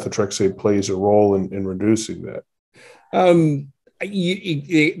maybe methotrexate plays a role in reducing that.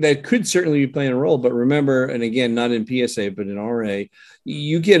 That could certainly be playing a role, but remember, and again, not in PSA, but in RA,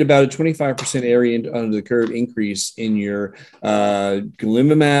 you get about a 25% area under the curve increase in your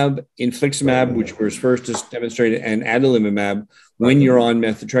golimumab, infliximab, which was first demonstrated, and adalimumab when you're on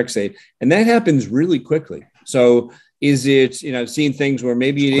methotrexate. And that happens really quickly. So is it, I've seen things where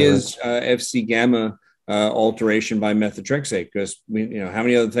maybe it is FC gamma alteration by methotrexate, because how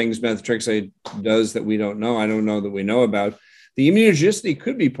many other things methotrexate does that we don't know? I don't know that we know about. The immunogenicity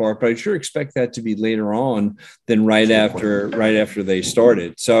could be part, but I sure expect that to be later on than right after they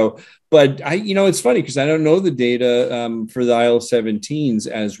started. So, but it's funny because I don't know the data for the IL-17s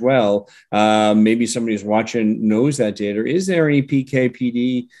as well. Maybe somebody who's watching knows that data. Is there any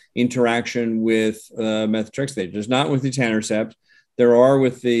PK/PD interaction with methotrexate? There's not with the etanercept. There are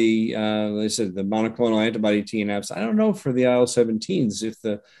with the, they said the monoclonal antibody TNFs. I don't know for the IL-17s if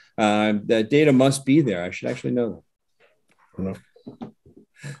that data must be there. I should actually know that.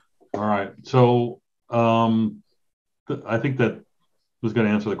 All right. So I think that was going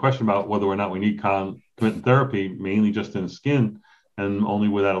to answer the question about whether or not we need concomitant therapy, mainly just in skin and only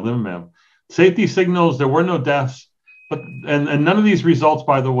with adalimumab. Safety signals, there were no deaths, but and none of these results,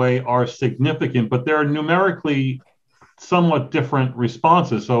 by the way, are significant, but they're numerically somewhat different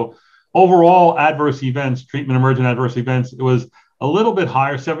responses. So overall adverse events, treatment emergent adverse events, it was a little bit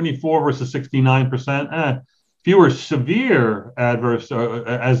higher, 74 versus 69%. Fewer severe adverse,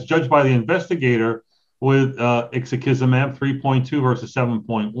 as judged by the investigator, with ixekizumab 3.2 versus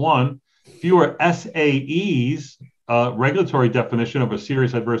 7.1. Fewer SAEs, regulatory definition of a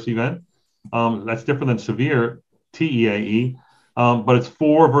serious adverse event. That's different than severe TEAE, but it's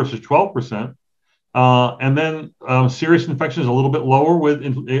 4 versus 12%. And then serious infections a little bit lower with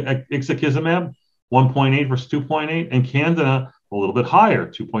ixekizumab, 1.8 versus 2.8, and Candida a little bit higher,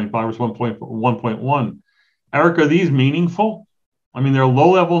 2.5 versus 1.1. Eric, are these meaningful? They're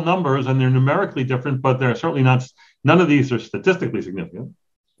low-level numbers and they're numerically different, but they're certainly not. None of these are statistically significant.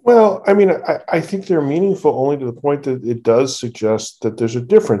 Well, I think they're meaningful only to the point that it does suggest that there's a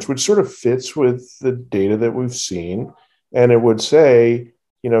difference, which sort of fits with the data that we've seen. And it would say,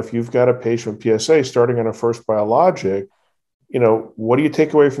 if you've got a patient with PSA starting on a first biologic, what do you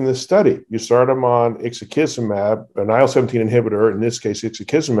take away from this study? You start them on ixekizumab, an IL-17 inhibitor, in this case,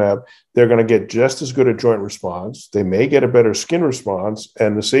 ixekizumab, they're going to get just as good a joint response. They may get a better skin response,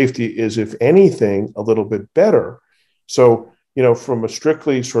 and the safety is, if anything, a little bit better. So, from a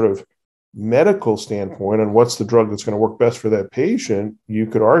strictly sort of medical standpoint on what's the drug that's going to work best for that patient, you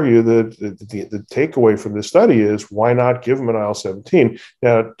could argue that the takeaway from this study is why not give them an IL-17?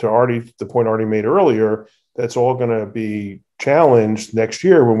 Now, to Artie, the point Artie made earlier, that's all going to be challenged next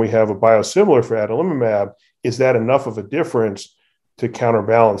year when we have a biosimilar for adalimumab. Is that enough of a difference to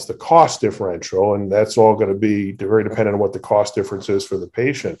counterbalance the cost differential? And that's all going to be very dependent on what the cost difference is for the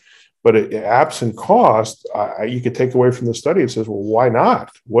patient. But absent cost, you could take away from the study. It says, well, why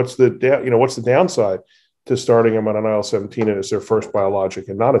not? What's the downside to starting them on an IL-17 as their first biologic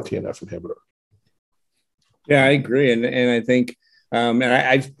and not a TNF inhibitor? Yeah, I agree, and I think, and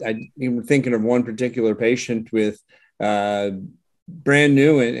I'm thinking of one particular patient with brand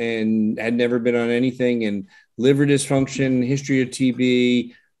new and had never been on anything, and liver dysfunction, history of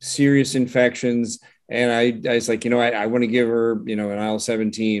TB, serious infections. And I was like, I want to give her, an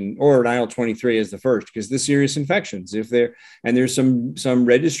IL-17 or an IL-23 as the first, because the serious infections, there's some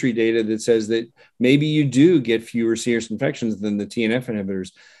registry data that says that maybe you do get fewer serious infections than the TNF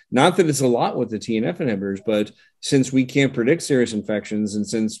inhibitors. Not that it's a lot with the TNF inhibitors, but since we can't predict serious infections, and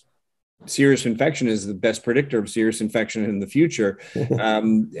since serious infection is the best predictor of serious infection in the future,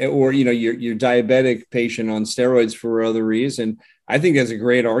 or your diabetic patient on steroids for other reason, I think that's a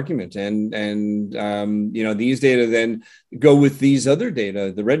great argument. And these data then go with these other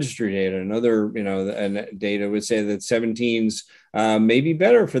data, the registry data and other and data would say that 17s may be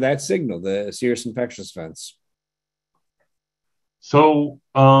better for that signal, the serious infectious events. So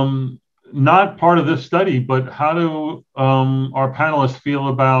not part of this study, but how do our panelists feel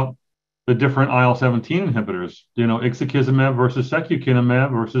about the different IL-17 inhibitors, ixekizumab versus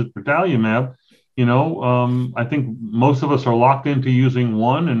secukinumab versus adalimumab? I think most of us are locked into using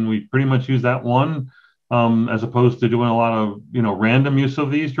one, and we pretty much use that one as opposed to doing a lot of, random use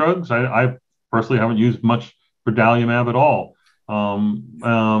of these drugs. I personally haven't used much adalimumab at all. And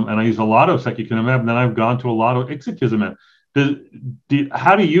I use a lot of secukinumab, and then I've gone to a lot of ixekizumab.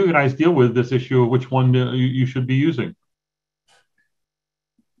 How do you guys deal with this issue of which one you should be using?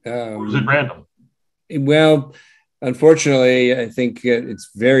 Or is it random? Well, unfortunately, I think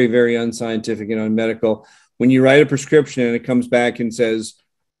it's very, very unscientific and unmedical. When you write a prescription and it comes back and says,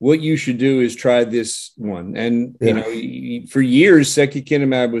 what you should do is try this one. And, for years,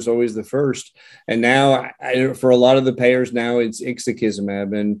 secukinumab was always the first. And now, for a lot of the payers now, it's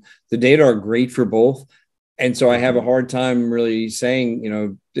ixekizumab. And the data are great for both. And so I have a hard time really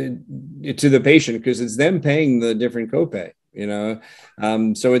saying, to the patient, because it's them paying the different copay.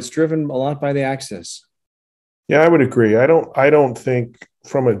 So it's driven a lot by the access. Yeah, I would agree. I don't think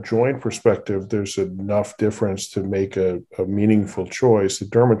from a joint perspective there's enough difference to make a meaningful choice. The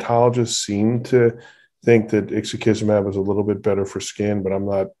dermatologists seem to think that ixekizumab is a little bit better for skin, but I'm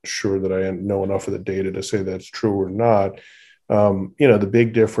not sure that I know enough of the data to say that's true or not. The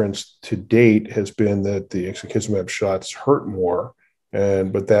big difference to date has been that the ixekizumab shots hurt more.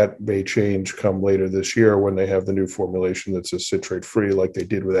 But that may change come later this year when they have the new formulation that's a citrate-free, like they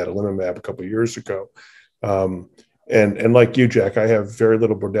did with adalimumab a couple of years ago. And like you, Jack, I have very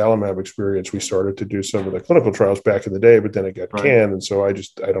little adalimumab experience. We started to do some of the clinical trials back in the day, but then it got canned, and so I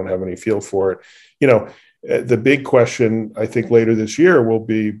don't have any feel for it. The big question I think later this year will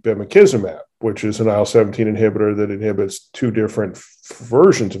be bimekizumab, which is an IL-17 inhibitor that inhibits two different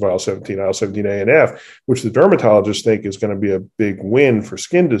versions of IL-17, IL-17A and F, which the dermatologists think is going to be a big win for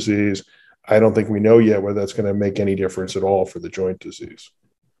skin disease. I don't think we know yet whether that's going to make any difference at all for the joint disease.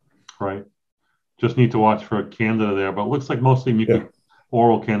 Right. Just need to watch for a candida there, but it looks like mostly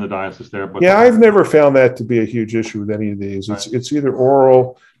oral candidiasis there. But I've never found that to be a huge issue with any of these. It's either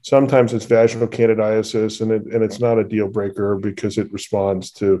oral, sometimes it's vaginal candidiasis, and it's not a deal breaker because it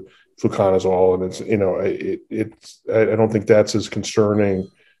responds to fluconazole, and I don't think that's as concerning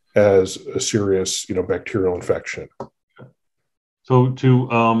as a serious bacterial infection. So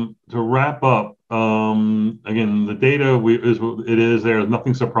to wrap up, again, the data is there. There's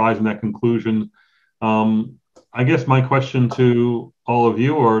nothing surprising in that conclusion. I guess my question to all of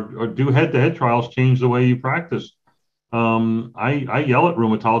you are do head-to-head trials change the way you practice? I yell at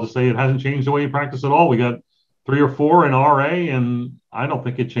rheumatologists, say it hasn't changed the way you practice at all. We got 3 or 4 in RA, and I don't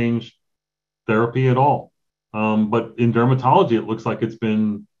think it changed therapy at all. But in dermatology, it looks like it's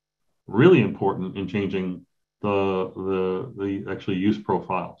been really important in changing the actually use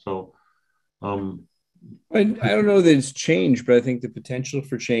profile. So I don't know that it's changed, but I think the potential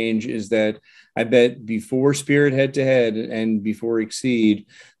for change is that I bet before Spirit head-to-head and before Exceed,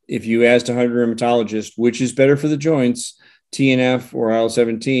 if you asked 100 rheumatologists, which is better for the joints, TNF or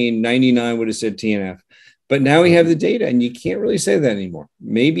IL-17, 99 would have said TNF. But now we have the data, and you can't really say that anymore.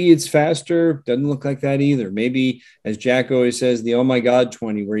 Maybe it's faster. Doesn't look like that either. Maybe, as Jack always says, the oh my God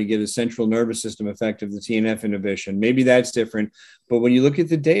 20, where you get a central nervous system effect of the TNF inhibition. Maybe that's different. But when you look at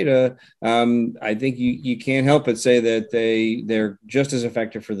the data, I think you can't help but say that they're just as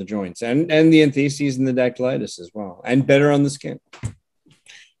effective for the joints and the entheses and the dactylitis as well, and better on the skin.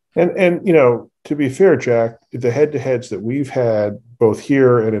 And you know, to be fair, Jack, the head-to-heads that we've had both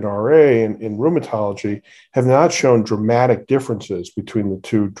here and in RA and in rheumatology have not shown dramatic differences between the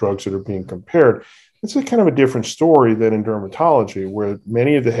two drugs that are being compared. It's a kind of a different story than in dermatology, where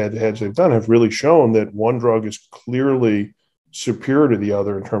many of the head-to-heads they've done have really shown that one drug is clearly superior to the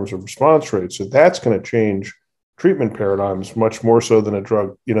other in terms of response rate. So that's going to change treatment paradigms much more so than a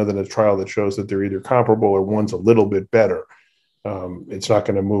drug, you know, than a trial that shows that they're either comparable or one's a little bit better. It's not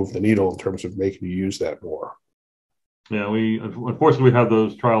going to move the needle in terms of making you use that more. Yeah, unfortunately we have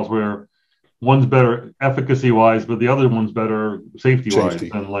those trials where one's better efficacy-wise, but the other one's better safety-wise.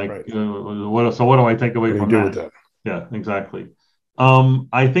 And like, right. What do I take away from that? With that? Yeah, exactly.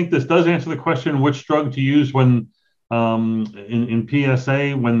 I think this does answer the question which drug to use when in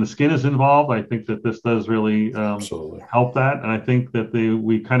PSA when the skin is involved. I think that this does really help that, and I think that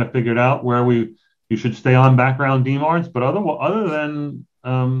we kind of figured out where you should stay on background DMARDs, but other than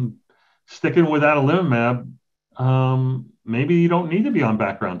sticking with adalimumab, maybe you don't need to be on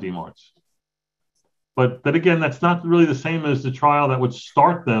background DMARDs. But again, that's not really the same as the trial that would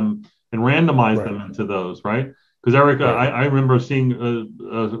start them and randomize them into those, right? Because Eric, I remember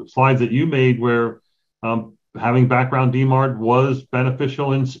seeing slides that you made where having background DMARD was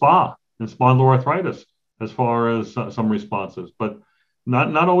beneficial in SPA and spondyloarthritis as far as some responses, but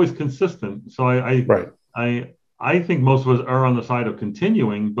not always consistent. So I think most of us are on the side of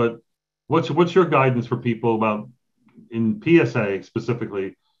continuing. But what's your guidance for people about in PSA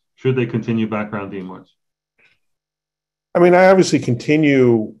specifically? Should they continue background DMARDs? I mean, I obviously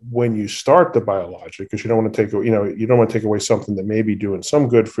continue when you start the biologic because you don't want to take away something that may be doing some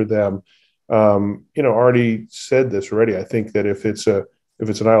good for them. Artie said this already. I think that if it's an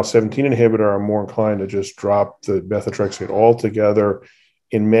IL-17 inhibitor, I'm more inclined to just drop the methotrexate altogether.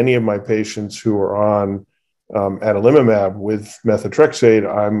 In many of my patients who are on adalimumab with methotrexate,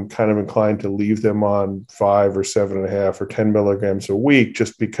 I'm kind of inclined to leave them on 5 or 7.5 or 10 milligrams a week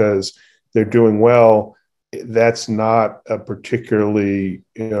just because they're doing well. That's not a particularly,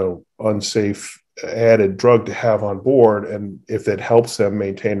 unsafe added drug to have on board. And if it helps them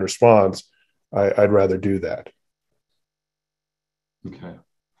maintain response, I'd rather do that. Okay.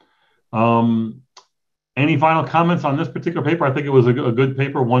 Any final comments on this particular paper? I think it was a good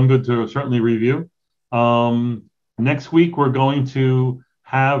paper, one good to certainly review. Next week, we're going to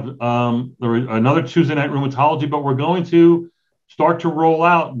have another Tuesday Night Rheumatology, but we're going to start to roll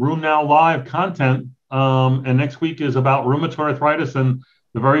out Rheum Now Live content. And next week is about rheumatoid arthritis and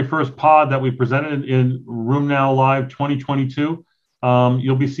the very first pod that we presented in Rheum Now Live 2022.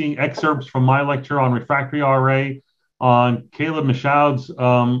 You'll be seeing excerpts from my lecture on refractory RA, on Caleb Michaud's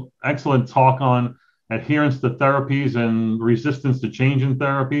excellent talk on adherence to therapies and resistance to change in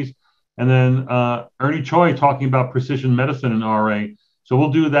therapies. And then Ernie Choi talking about precision medicine in RA. So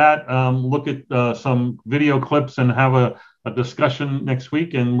we'll do that, look at some video clips and have a discussion next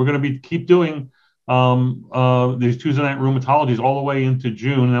week. And we're going to keep doing these Tuesday Night Rheumatologies all the way into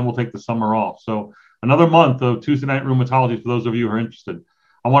June, and then we'll take the summer off. So another month of Tuesday Night Rheumatology for those of you who are interested.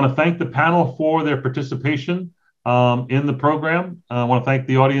 I want to thank the panel for their participation in the program. I want to thank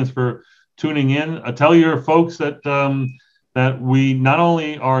the audience for tuning in. Tell your folks that that we not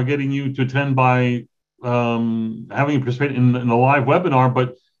only are getting you to attend by having you participate in the live webinar,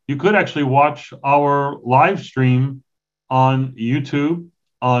 but you could actually watch our live stream on YouTube,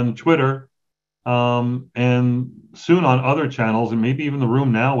 on Twitter, and soon on other channels, and maybe even the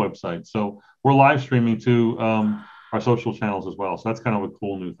Rheum Now website. So we're live streaming to our social channels as well. So that's kind of a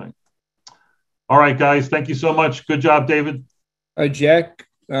cool new thing. All right, guys. Thank you so much. Good job, David. Jack,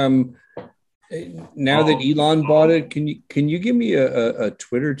 now that Elon bought it, can you give me a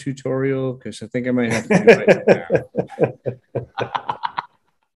Twitter tutorial? Because I think I might have to do it now.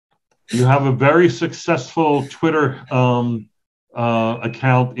 You have a very successful Twitter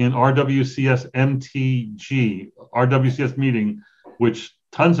account in RWCS MTG, RWCS meeting, which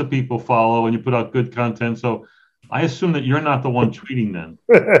tons of people follow, and you put out good content. So I assume that you're not the one tweeting then.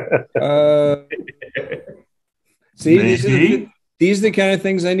 See, these are the kind of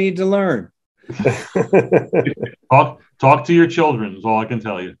things I need to learn. Talk to your children is all I can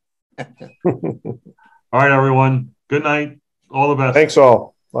tell you. All right, everyone. Good night. All the best. Thanks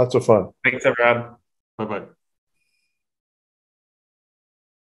all. Lots of fun. Thanks, everyone. Bye-bye.